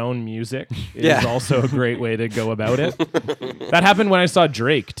playing his own music is also a great way to go about it. That happened when I saw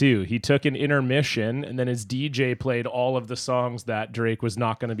Drake, too. He took an intermission, and then his DJ played all of the songs that Drake was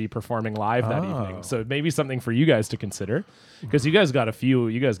not going to be performing live that evening. So maybe something for you guys to consider, because you guys got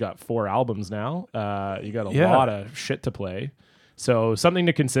 4 albums now. You got a lot of shit to play. So something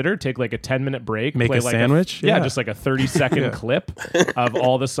to consider, take like a 10-minute break. Make play a like sandwich? Just like a 30-second clip of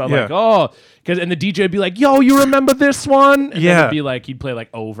all the songs. Like, and the DJ would be like, yo, you remember this one? And then it'd be like, he'd play like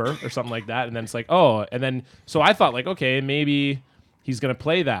Over or something like that. And then it's like, so I thought like, okay, maybe he's going to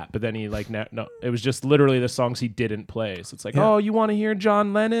play that. But then he like, no, it was just literally the songs he didn't play. So it's like, oh, you want to hear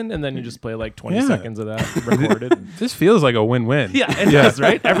John Lennon? And then you just play like 20 seconds of that recorded. This feels like a win-win. Yeah, it does,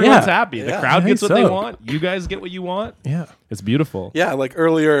 right? Everyone's happy. The crowd gets what they want. You guys get what you want. Yeah. It's beautiful. Yeah, like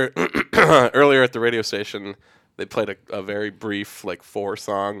earlier at the radio station, they played a very brief, like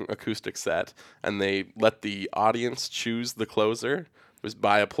 4-song acoustic set, and they let the audience choose the closer. It was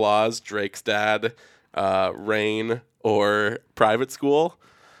by applause, Drake's Dad, Rain, or Private School.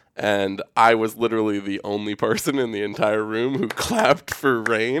 And I was literally the only person in the entire room who clapped for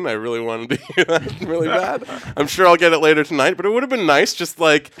Rain. I really wanted to hear that really bad. I'm sure I'll get it later tonight, but it would have been nice, just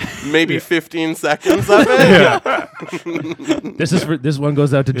like maybe 15 seconds of it. This one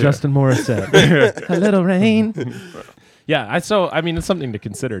goes out to Justin Morissette. A little rain. Yeah, it's something to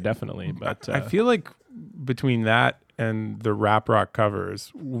consider, definitely. But I feel like between that and the rap rock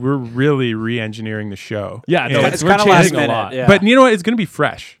covers, we're really re-engineering the show. Yeah, no, it's kind of last minute. A lot. Yeah. But you know what? It's going to be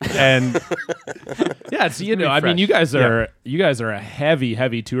fresh. And yeah, it's you guys are a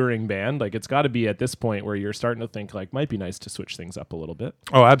heavy touring band. Like it's got to be at this point where you're starting to think like might be nice to switch things up a little bit.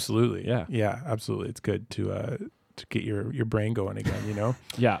 Oh, absolutely. Yeah, absolutely. It's good to get your brain going again. You know.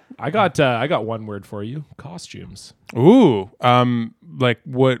 Yeah, I got one word for you: costumes. Ooh, like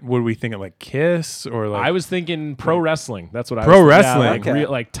what were we thinking? Like Kiss or like? I was thinking pro wrestling. That's what I was. Pro wrestling,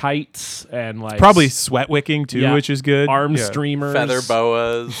 like tights and like probably sweat wicking too, which is good. Arm streamers, feather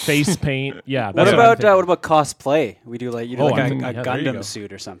boas, face paint. Yeah. What about cosplay? We do like a Gundam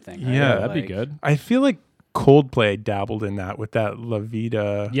suit or something. Right? Yeah, that'd be good. I feel like Coldplay dabbled in that with that La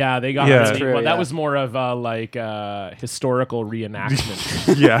Vida. Yeah, they got that was more of a historical reenactment.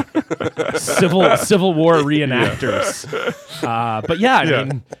 Civil War reenactors. But yeah, I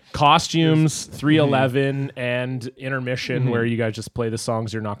mean costumes, 311 and intermission where you guys just play the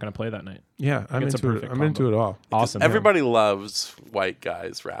songs you're not going to play that night. Yeah, I'm into it all. Awesome. Everybody loves white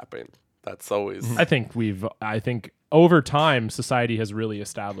guys rapping. That's always I think over time, society has really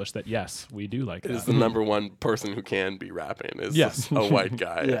established that, yes, we do like that. Is the number one person who can be rapping is a white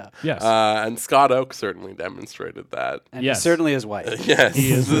guy. Yes. And Scott Oak certainly demonstrated that. And he certainly is white. Yes.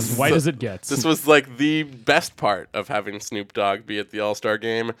 He is as white as it gets. This was like the best part of having Snoop Dogg be at the All-Star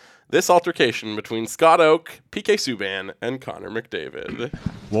game. This altercation between Scott Oak, PK Subban, and Connor McDavid.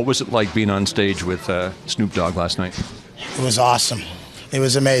 What was it like being on stage with Snoop Dogg last night? It was awesome. It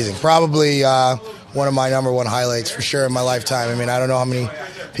was amazing. Probably one of my number one highlights for sure in my lifetime. I mean, I don't know how many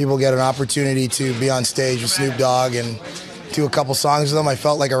people get an opportunity to be on stage with Snoop Dogg and do a couple songs with him. I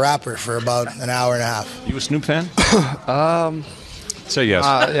felt like a rapper for about an hour and a half. You a Snoop fan? Say yes.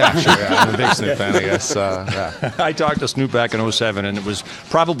 Yeah, sure. Yeah. I'm a big Snoop fan, I guess. Yeah. I talked to Snoop back in 2007, and it was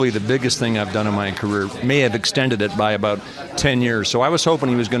probably the biggest thing I've done in my career. May have extended it by about 10 years. So I was hoping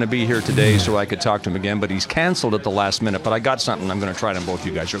he was going to be here today so I could talk to him again, but he's canceled at the last minute. But I got something I'm going to try it on both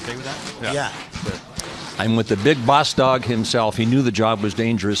you guys. You okay with that? Yeah. I'm with the big boss dog himself. He knew the job was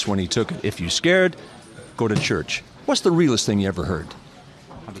dangerous when he took it. If you scared, go to church. What's the realest thing you ever heard?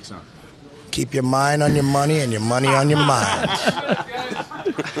 Keep your mind on your money and your money on your mind.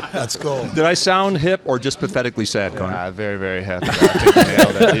 Let's go. Did I sound hip or just pathetically sad, Connor? Very, very happy. I think you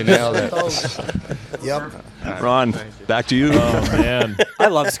nailed it. You nailed it. Yep. Ron, back to you. Oh, man. I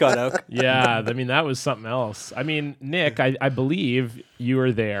love Scott Oak. Yeah, I mean, that was something else. I mean, Nick, I believe you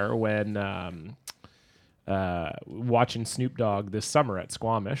were there when watching Snoop Dogg this summer at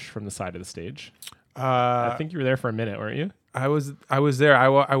Squamish from the side of the stage. I think you were there for a minute, weren't you? I was there.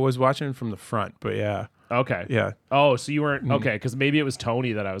 I was watching from the front, but yeah. Okay. Yeah. Oh, so you weren't okay? Because maybe it was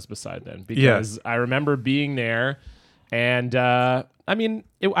Tony that I was beside then. Because I remember being there, and I mean,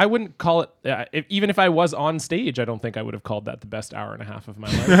 I wouldn't call it. Even if I was on stage, I don't think I would have called that the best hour and a half of my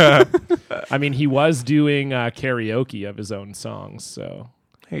life. I mean, he was doing karaoke of his own songs, so.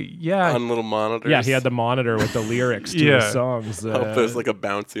 Hey, yeah. On little monitors. Yeah, he had the monitor with the lyrics to his songs. Hope there's like a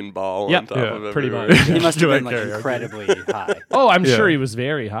bouncing ball on top of it. Pretty much. He must have been like incredibly high. Oh, I'm sure he was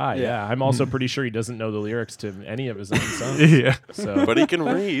very high. Yeah. I'm also pretty sure he doesn't know the lyrics to any of his own songs. Yeah. So. But he can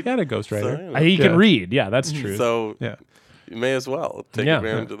read. He had a ghostwriter. He can read. Yeah, that's true. So you may as well take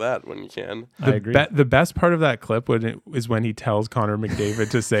advantage of that when you can. I agree. The best part of that clip is when he tells Connor McDavid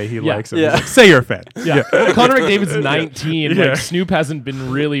to say he likes him. He's like, say you're a fan. Yeah. Well, Connor McDavid's 19. Like, Snoop hasn't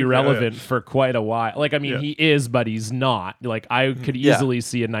been really relevant for quite a while. Like, I mean, he is, but he's not. Like, I could easily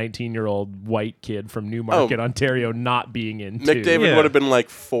see a 19-year-old white kid from Newmarket, Ontario, not being into. McDavid would have been like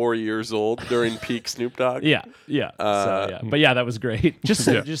 4 years old during peak Snoop Dogg. Yeah. But yeah, that was great. Just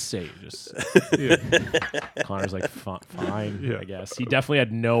say. Connor's like, fine. I guess he definitely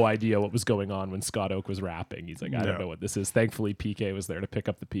had no idea what was going on when Scott Oak was rapping. He's like, I don't know what this is. Thankfully, PK was there to pick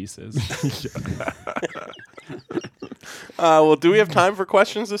up the pieces. Well, do we have time for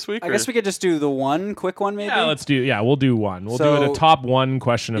questions this week? I guess we could just do the one quick one, maybe. Yeah, let's do. Yeah, we'll do one. We'll do it a top one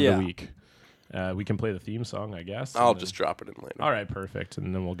question of the week. We can play the theme song, I guess. I'll just drop it in later. All right, perfect.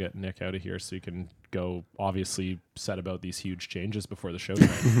 And then we'll get Nick out of here so you can go, obviously, set about these huge changes before the show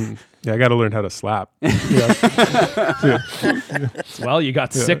tonight. Yeah, I got to learn how to slap. Well, you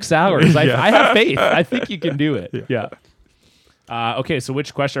got 6 hours. I have faith. I think you can do it. Yeah. Okay, so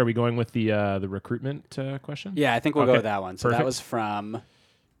which question are we going with? The recruitment question? Yeah, I think we'll go with that one. So that was from...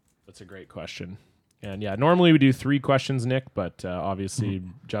 That's a great question. And yeah, normally we do 3 questions, Nick, but obviously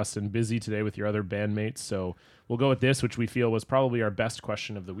Justin busy today with your other bandmates, so we'll go with this, which we feel was probably our best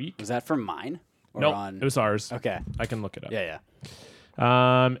question of the week. Was that from mine? No, it was ours. Okay. I can look it up. Yeah.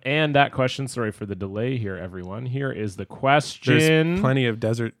 And that question, sorry for the delay here, everyone. Here is the question. There's plenty of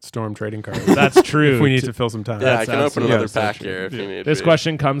Desert Storm trading cards. That's true. If we need to fill some time. Yeah, I can open another pack here if you need. This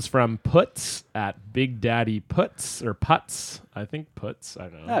question comes from Puts at Big Daddy Puts, or Putz. I think Puts. I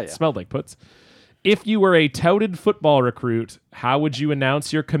don't know. It smelled like Puts. If you were a touted football recruit, how would you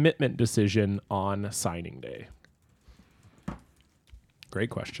announce your commitment decision on signing day?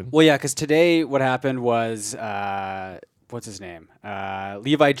 Great question. Well, yeah, because today what happened was, what's his name?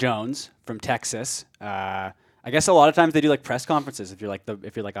 Levi Jones from Texas. I guess a lot of times they do like press conferences if you're like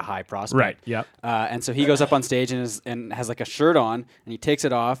a high prospect. Right. Yep. And so he goes up on stage and has like a shirt on, and he takes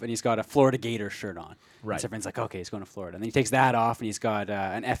it off, and he's got a Florida Gators shirt on. Right. And so everyone's like, okay, he's going to Florida. And then he takes that off, and he's got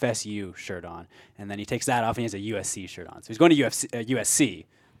an FSU shirt on. And then he takes that off, and he has a USC shirt on. So he's going to USC,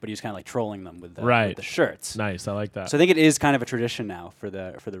 but he was kind of like trolling them with the shirts. Nice, I like that. So I think it is kind of a tradition now for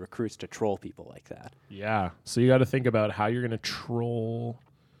the recruits to troll people like that. Yeah. So you got to think about how you're going to troll.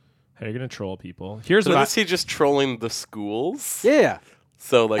 How you're going to troll people. Here's so what is he just trolling the schools? Yeah.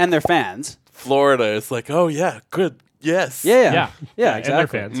 So like, and their fans. Florida is like, oh yeah, good. Yes. Yeah, exactly. And their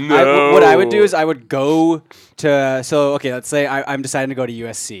fans. No. What I would do is I would go to, let's say I'm deciding to go to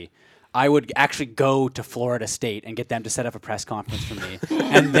USC. I would actually go to Florida State and get them to set up a press conference for me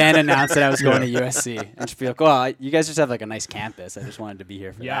and then announce that I was going to USC and just be like, well, you guys just have like a nice campus. I just wanted to be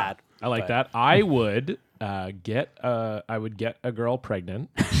here for that. I like that. I would get a girl pregnant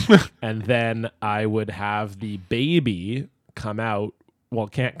and then I would have the baby come out. Well,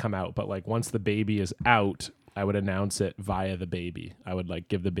 it can't come out, but like once the baby is out, I would announce it via the baby. I would like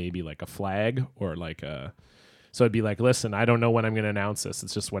give the baby like a flag or like a... So it'd be like, listen, I don't know when I'm going to announce this.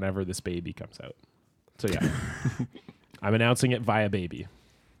 It's just whenever this baby comes out. So yeah, I'm announcing it via baby.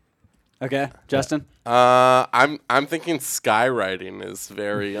 Okay, Justin. I'm thinking skywriting is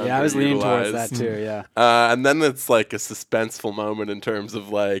very underutilized. Yeah, I was leaning towards that too. Yeah. And then it's like a suspenseful moment in terms of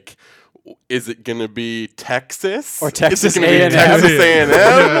like Is it going to be Texas? Or Texas A&M?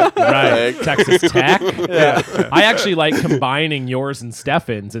 A&M? Right. Texas Tech. Yeah. I actually like combining yours and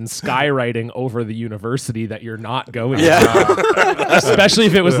Stefan's and skywriting over the university that you're not going to. Especially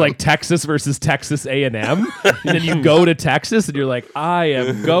if it was like Texas versus Texas A&M. And then you go to Texas and you're like, I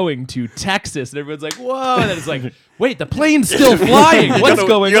am going to Texas. And everyone's like, whoa. And then it's like, wait, the plane's still flying. What's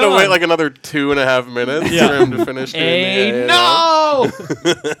going on? You gotta wait like another 2.5 minutes for him to finish doing the no!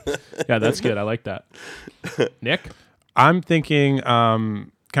 Yeah, that's good. I like that. Nick? I'm thinking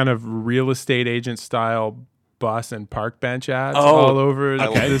kind of real estate agent style bus and park bench ads all over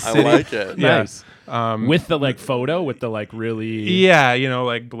the city. I like it. Nice. With the like photo, with the like really... Yeah,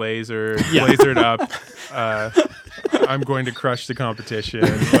 like blazered up. I'm going to crush the competition.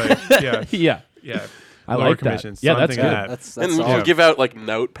 Yeah. I Lower like commissions. that. Yeah, So I'm that's thinking good. that. That's And awesome. you give out like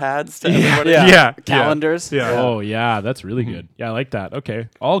notepads to everybody. Yeah. Calendars. Yeah. Oh yeah, that's really good. Yeah, I like that. Okay,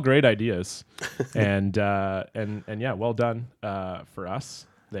 all great ideas, and yeah, well done for us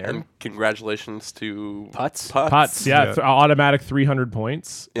there. And congratulations to Putts. Putts, yeah. Automatic 300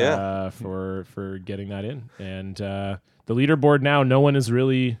 points. Yeah. For getting that in, and the leaderboard now. No one's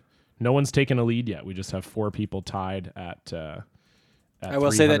taken a lead yet. We just have 4 people tied at I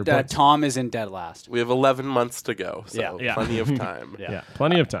will say that Tom is in dead last. We have 11 months to go, so plenty of time. Yeah,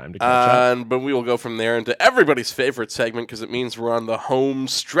 plenty of time to catch up. But we will go from there into everybody's favorite segment because it means we're on the home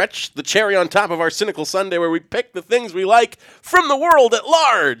stretch, the cherry on top of our Cynical Sunday, where we pick the things we like from the world at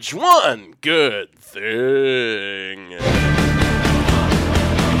large. One good thing.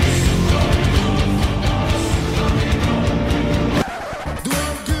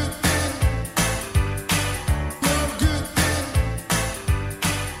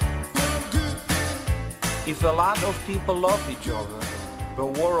 If a lot of people love each other, the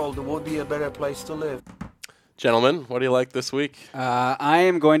world would be a better place to live. Gentlemen, what do you like this week? I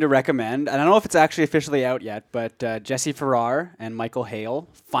am going to recommend, and I don't know if it's actually officially out yet, but Jesse Farrar and Michael Hale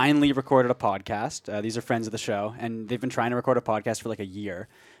finally recorded a podcast. These are friends of the show, and they've been trying to record a podcast for like a year.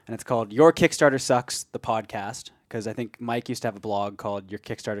 And it's called Your Kickstarter Sucks, the podcast. Because I think Mike used to have a blog called Your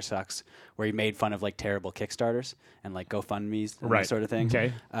Kickstarter Sucks, where he made fun of like terrible Kickstarters and like GoFundMe's and that sort of thing.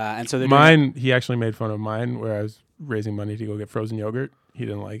 Okay. And so he actually made fun of mine where I was raising money to go get frozen yogurt. He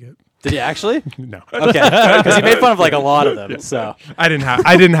didn't like it. Did he actually? No. Okay. Because he made fun of like a lot of them. So I didn't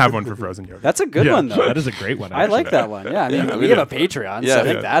have one for frozen yogurt. That's a good one though. That is a great one. I like that one. Yeah. I mean, we have a Patreon, so I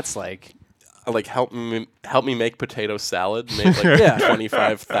think that's like. Like help me make potato salad. Made like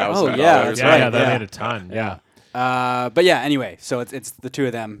 $25,000. Oh yeah, that's right. Yeah, that made a ton. Yeah. But yeah, anyway, so it's the two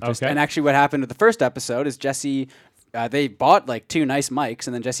of them. And actually what happened with the first episode is Jesse, they bought like 2 nice mics,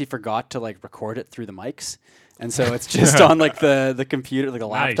 and then Jesse forgot to like record it through the mics. And so it's just on like the computer, like a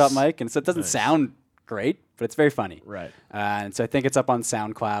laptop mic. And so it doesn't sound great, but it's very funny. Right. And so I think it's up on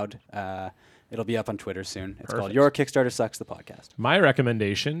SoundCloud. It'll be up on Twitter soon. It's called Your Kickstarter Sucks, the podcast. My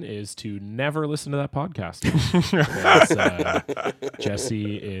recommendation is to never listen to that podcast.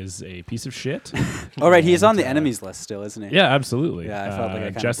 Jesse is a piece of shit. Oh, right. He is on the enemies list still, isn't he? Yeah, absolutely. Yeah, I felt like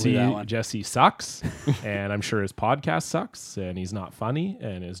I kind of blew that one. Jesse sucks, and I'm sure his podcast sucks, and he's not funny,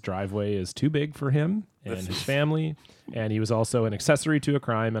 and his driveway is too big for him and his family, and he was also an accessory to a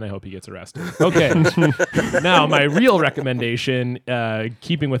crime, and I hope he gets arrested. Okay. Now, my real recommendation,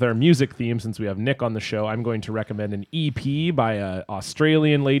 keeping with our music theme, since we have Nick on the show, I'm going to recommend an EP by an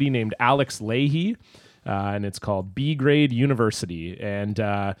Australian lady named Alex Leahy, and it's called B Grade University. And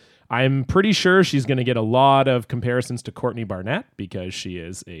I'm pretty sure she's going to get a lot of comparisons to Courtney Barnett because she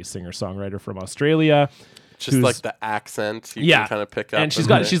is a singer-songwriter from Australia. Just like the accent you can kind of pick up. And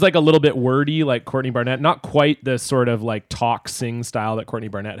she's like a little bit wordy like Courtney Barnett. Not quite the sort of like talk sing style that Courtney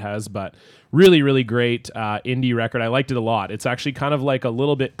Barnett has, but really, really great indie record. I liked it a lot. It's actually kind of like a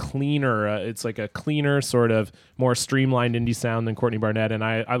little bit cleaner. It's like a cleaner, sort of more streamlined indie sound than Courtney Barnett, and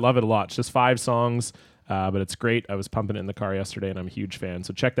I love it a lot. It's just 5 songs, but it's great. I was pumping it in the car yesterday, and I'm a huge fan.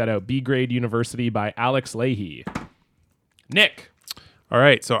 So check that out. B Grade University by Alex Leahy. Nick. All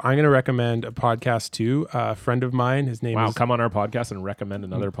right, so I'm going to recommend a podcast too. A friend of mine, his name is... come on our podcast and recommend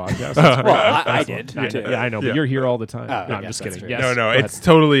another podcast. Well, I did. I know, but you're here all the time. No, I'm just kidding. Yes. No, it's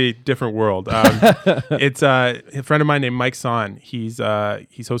totally different world. It's a friend of mine named Mike Son. He's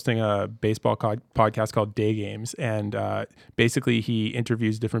hosting a baseball podcast called Day Games, and basically he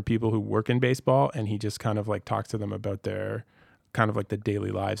interviews different people who work in baseball, and he just kind of like talks to them about their kind of like the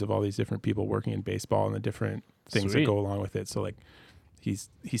daily lives of all these different people working in baseball and the different things that go along with it. So like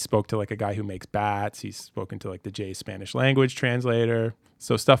he spoke to like a guy who makes bats. He's spoken to like the Jays Spanish language translator.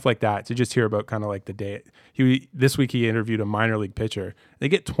 So stuff like that, to just hear about kind of like the day. This week he interviewed a minor league pitcher. They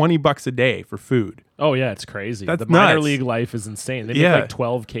get $20 a day for food. Oh yeah, it's crazy. That's the minor nuts. league life is insane. They make like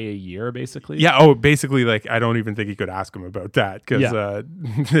 $12K a year, basically. Yeah. Oh, basically, like I don't even think he could ask him about that because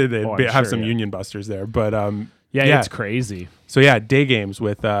they have some union busters there. But yeah, it's crazy. So yeah, day games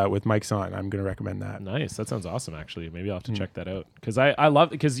with Mike Son. I'm gonna recommend that. Nice. That sounds awesome. Actually, maybe I'll have to check that out because I love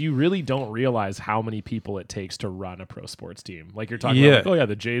because you really don't realize how many people it takes to run a pro sports team. Like you're talking about, like, oh yeah,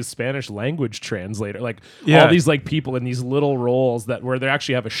 the Jays Spanish language translator, like all these like people in these little roles where they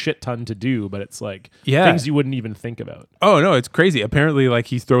actually have a shit ton to do, but it's like things you wouldn't even think about. Oh no, it's crazy. Apparently, like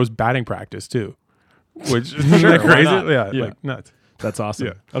he throws batting practice too, which is crazy. Yeah, like nuts. That's awesome.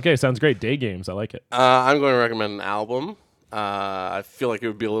 Yeah. Okay, sounds great. Day games. I like it. I'm going to recommend an album. I feel like it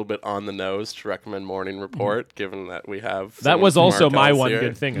would be a little bit on the nose to recommend Morning Report, given that we have... That was also my one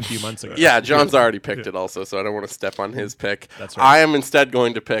good thing a few months ago. Yeah, John's already picked it also, so I don't want to step on his pick. That's right. I am instead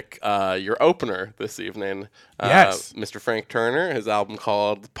going to pick your opener this evening. Yes. Mr. Frank Turner, his album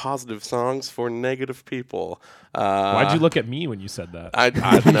called Positive Songs for Negative People. Why'd you look at me when you said that? I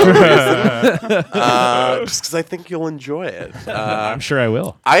have no reason. Just because I think you'll enjoy it. I'm sure I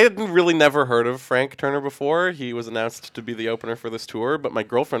will. I had really never heard of Frank Turner before. He was announced to be the opener for this tour, but my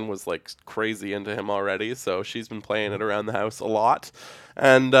girlfriend was like crazy into him already, so she's been playing it around the house a lot.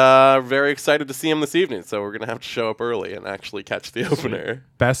 And very excited to see him this evening, so we're going to have to show up early and actually catch the opener.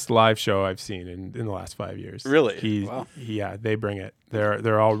 Best live show I've seen in the last 5 years. Really? Yeah, they bring it.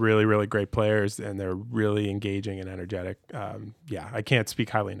 They're all really, really great players, and they're really engaging and energetic. Yeah, I can't speak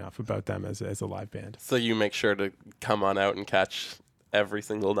highly enough about them as a live band. So you make sure to come on out and catch every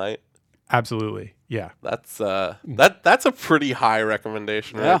single night? Absolutely, yeah. That's that's a pretty high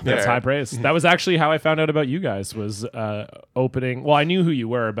recommendation right there. That's high praise. That was actually how I found out about you guys, was opening. Well, I knew who you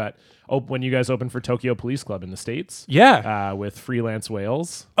were, but when you guys opened for Tokyo Police Club in the States. Yeah. With Freelance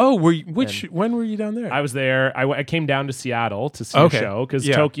Whales. Oh, when were you down there? I was there. I came down to Seattle to see a show, because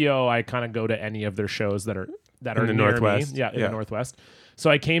Tokyo, I kind of go to any of their shows that are in the near Northwest. Me. Yeah, in the Northwest. So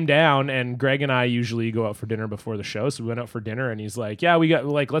I came down, and Greg and I usually go out for dinner before the show. So we went out for dinner, and he's like, yeah, we got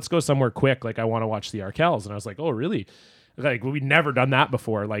let's go somewhere quick. Like, I want to watch the Arkells. And I was like, oh, really? Like, we'd never done that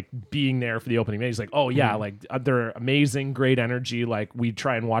before, like being there for the opening. He's like, oh yeah, like they're amazing, great energy. Like, we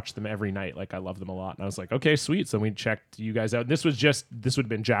try and watch them every night. Like, I love them a lot. And I was like, okay, sweet. So we checked you guys out. This would have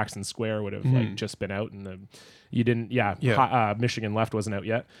been Jackson Square, would have like just been out, and you didn't, Michigan Left wasn't out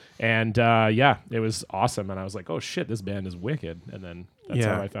yet. And it was awesome. And I was like, oh shit, this band is wicked. And then that's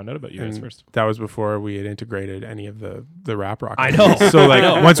how I found out about you guys first. That was before we had integrated any of the rap rock. I know. So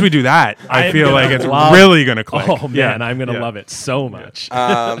like once we do that, I feel like it's really gonna click. Oh man, I'm gonna love it so much.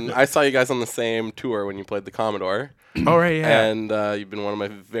 I saw you guys on the same tour when you played the Commodore. Oh right, yeah. And you've been one of my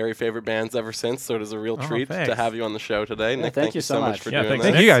very favorite bands ever since. So it is a real treat to have you on the show today. Nick, thank you so much for doing this.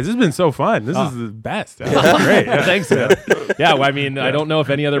 Thank you guys. This has been so fun. This is the best. That's great. Thanks, man. Yeah, well, I mean, I don't know if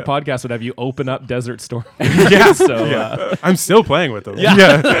any other podcast would have you open up Desert Storm. I'm still playing with them.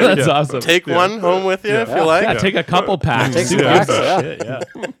 Yeah, that's awesome. Take one home with you if you like. Yeah, take a couple packs. Take some packs,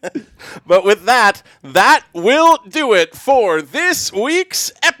 But with that will do it for this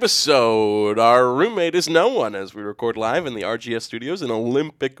week's episode. Our roommate is no one, as we record live in the RGS studios in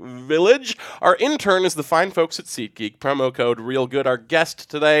Olympic Village. Our intern is the fine folks at SeatGeek. Promo code RealGood. Our guest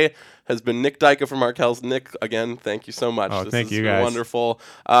today has been Nick Dika from Arkells. Nick, again, thank you so much. This has been wonderful.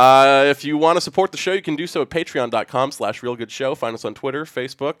 If you want to support the show, you can do so at patreon.com/realgoodshow. Find us on Twitter,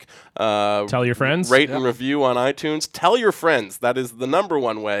 Facebook. Tell your friends. Rate and review on iTunes. Tell your friends. That is the number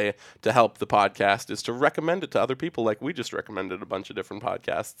one way to help the podcast, is to recommend it to other people, like we just recommended a bunch of different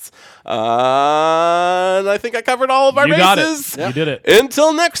podcasts. And I think I covered all of our bases. You did it.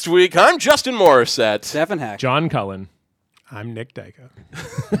 Until next week, I'm Justin Morissette. Stephen Hack. John Cullen. I'm Nick Dika.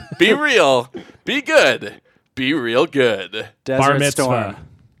 Be real. Be good. Be real good. Desert Bar mitzvah.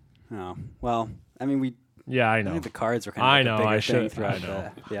 Storm. Oh, well, I mean, Yeah, I I know. think the cards were kind of I bigger should. thing throughout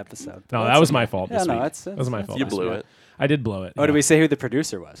the episode. No, that was my fault. Yeah, This no, week. that's That was my fault. You blew it. I did blow it. Oh, did we say who the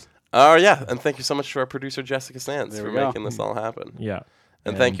producer was? Oh, yeah. And thank you so much to our producer, Jessica Sands, There for we go. making this all happen. Yeah.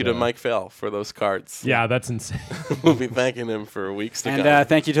 And thank you to Mike Fail for those cards. Yeah, that's insane. We'll be thanking him for weeks to come. And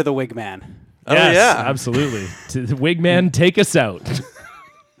thank you to the Wig Man. Oh, Yes, yeah. absolutely. To the Wigman, take us out.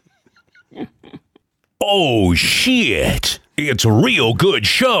 Oh, shit. It's a real good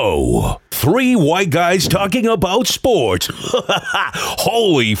show. 3 white guys talking about sports.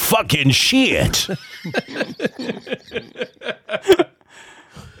 Holy fucking shit.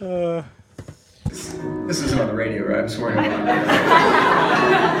 This isn't on the radio, right? I'm swearing on it.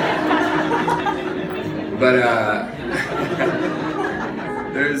 But,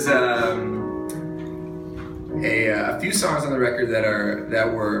 There's a few songs on the record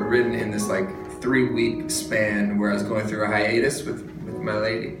that were written in this like 3-week span where I was going through a hiatus with my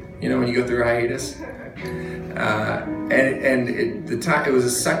lady. You know when you go through a hiatus, it was a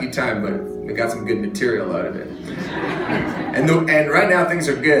sucky time, but we got some good material out of it. And right now things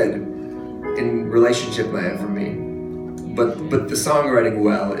are good in relationship land for me, but the songwriting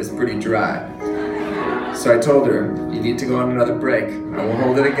well is pretty dry. So I told her, you need to go on another break. I won't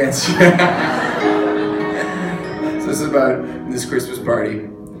hold it against you. So this is about this Christmas party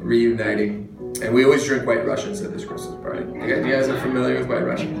reuniting. And we always drink White Russians at this Christmas party. You guys are familiar with White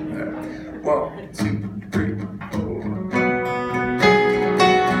Russian? 1, 2, 3, 4.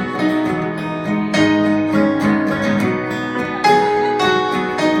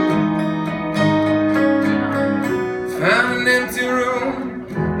 Found an empty room,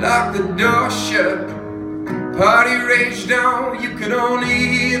 locked the door shut. Party raged on, you could only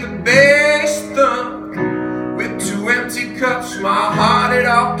hear the bass thump. With 2 empty cups, my heart it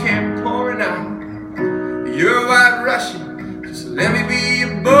all came pouring out. You're a White Russian, just let me be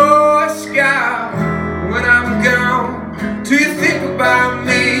your Boy Scout. When I'm gone, do you think about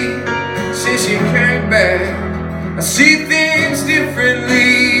me? Since you came back, I see things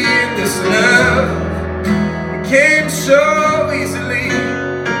differently. And this love, it came so easily.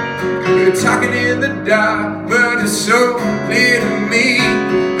 We were talking in the dark, but it's so clear to me.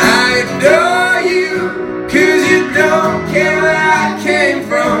 I adore you, 'cause you don't care where I came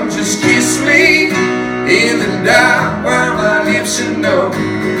from. Just kiss me in the dark while my lips know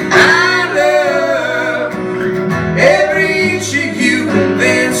I love every inch of you. And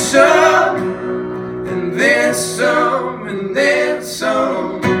then some, and then some, and then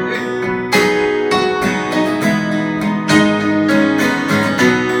some.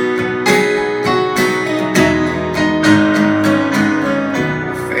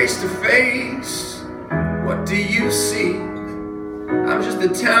 Face to face, what do you see? I'm just a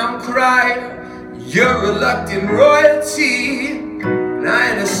town crier, you're reluctant royalty. And I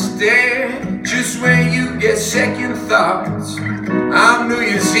understand just when you get second thoughts. I'm New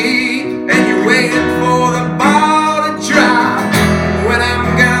Year's Eve and you're waiting for the ball to drop. When I'm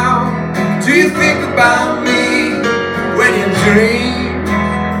gone, do you think about me? When you dream,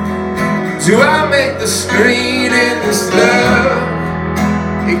 do I make the screen in this love?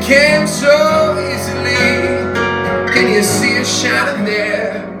 It came so easily. Can you see it shining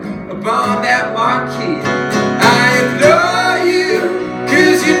there upon that marquee? I adore you,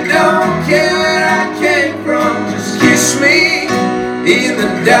 'cause you don't care where I came from. Just kiss me in the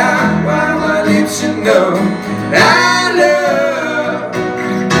dark while my lips know I love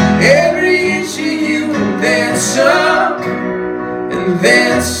every inch of you. And then some, and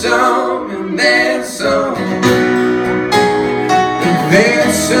then some, and then some. And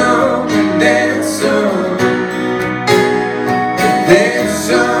then some, and then some. And then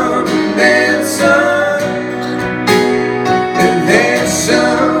some, and then some. And then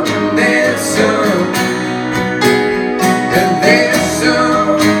some, and then some. And then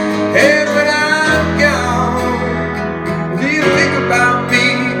some. And when I'm gone, do you think about me?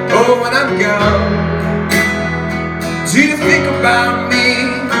 Oh, when I'm gone, do you think about me?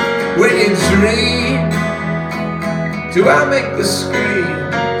 When you dream, do I make the screen?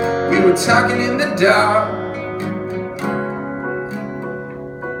 We were talking in the dark.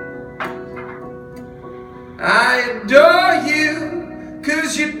 I adore you,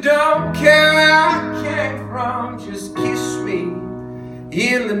 'cause you don't care where I came from. Just kiss me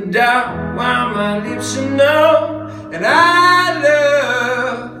in the dark while my lips are numb. And I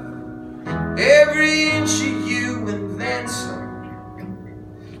love every inch of you. And then some,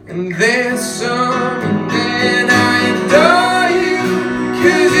 and then some. And then I adore you,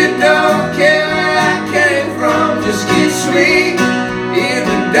 'cause you don't care where I came from. Just kiss me in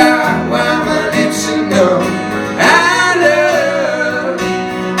the dark while my lips are numb. I love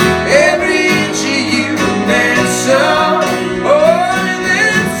every inch of you. And then some, oh, and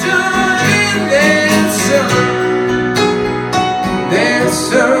then some, and then some. Then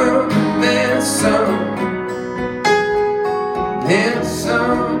some, then some. Then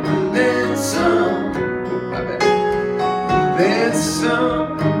some, then some. Oh, my bad. Then some,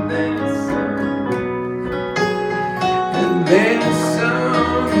 then some. And then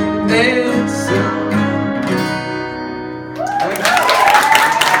some, then some.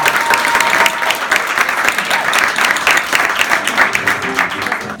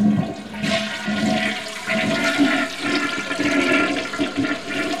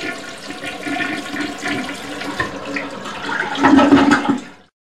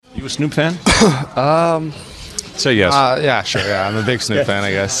 You a Snoop fan? Say yes. Yeah, sure. Yeah, I'm a big Snoop fan,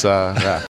 I guess. Yeah.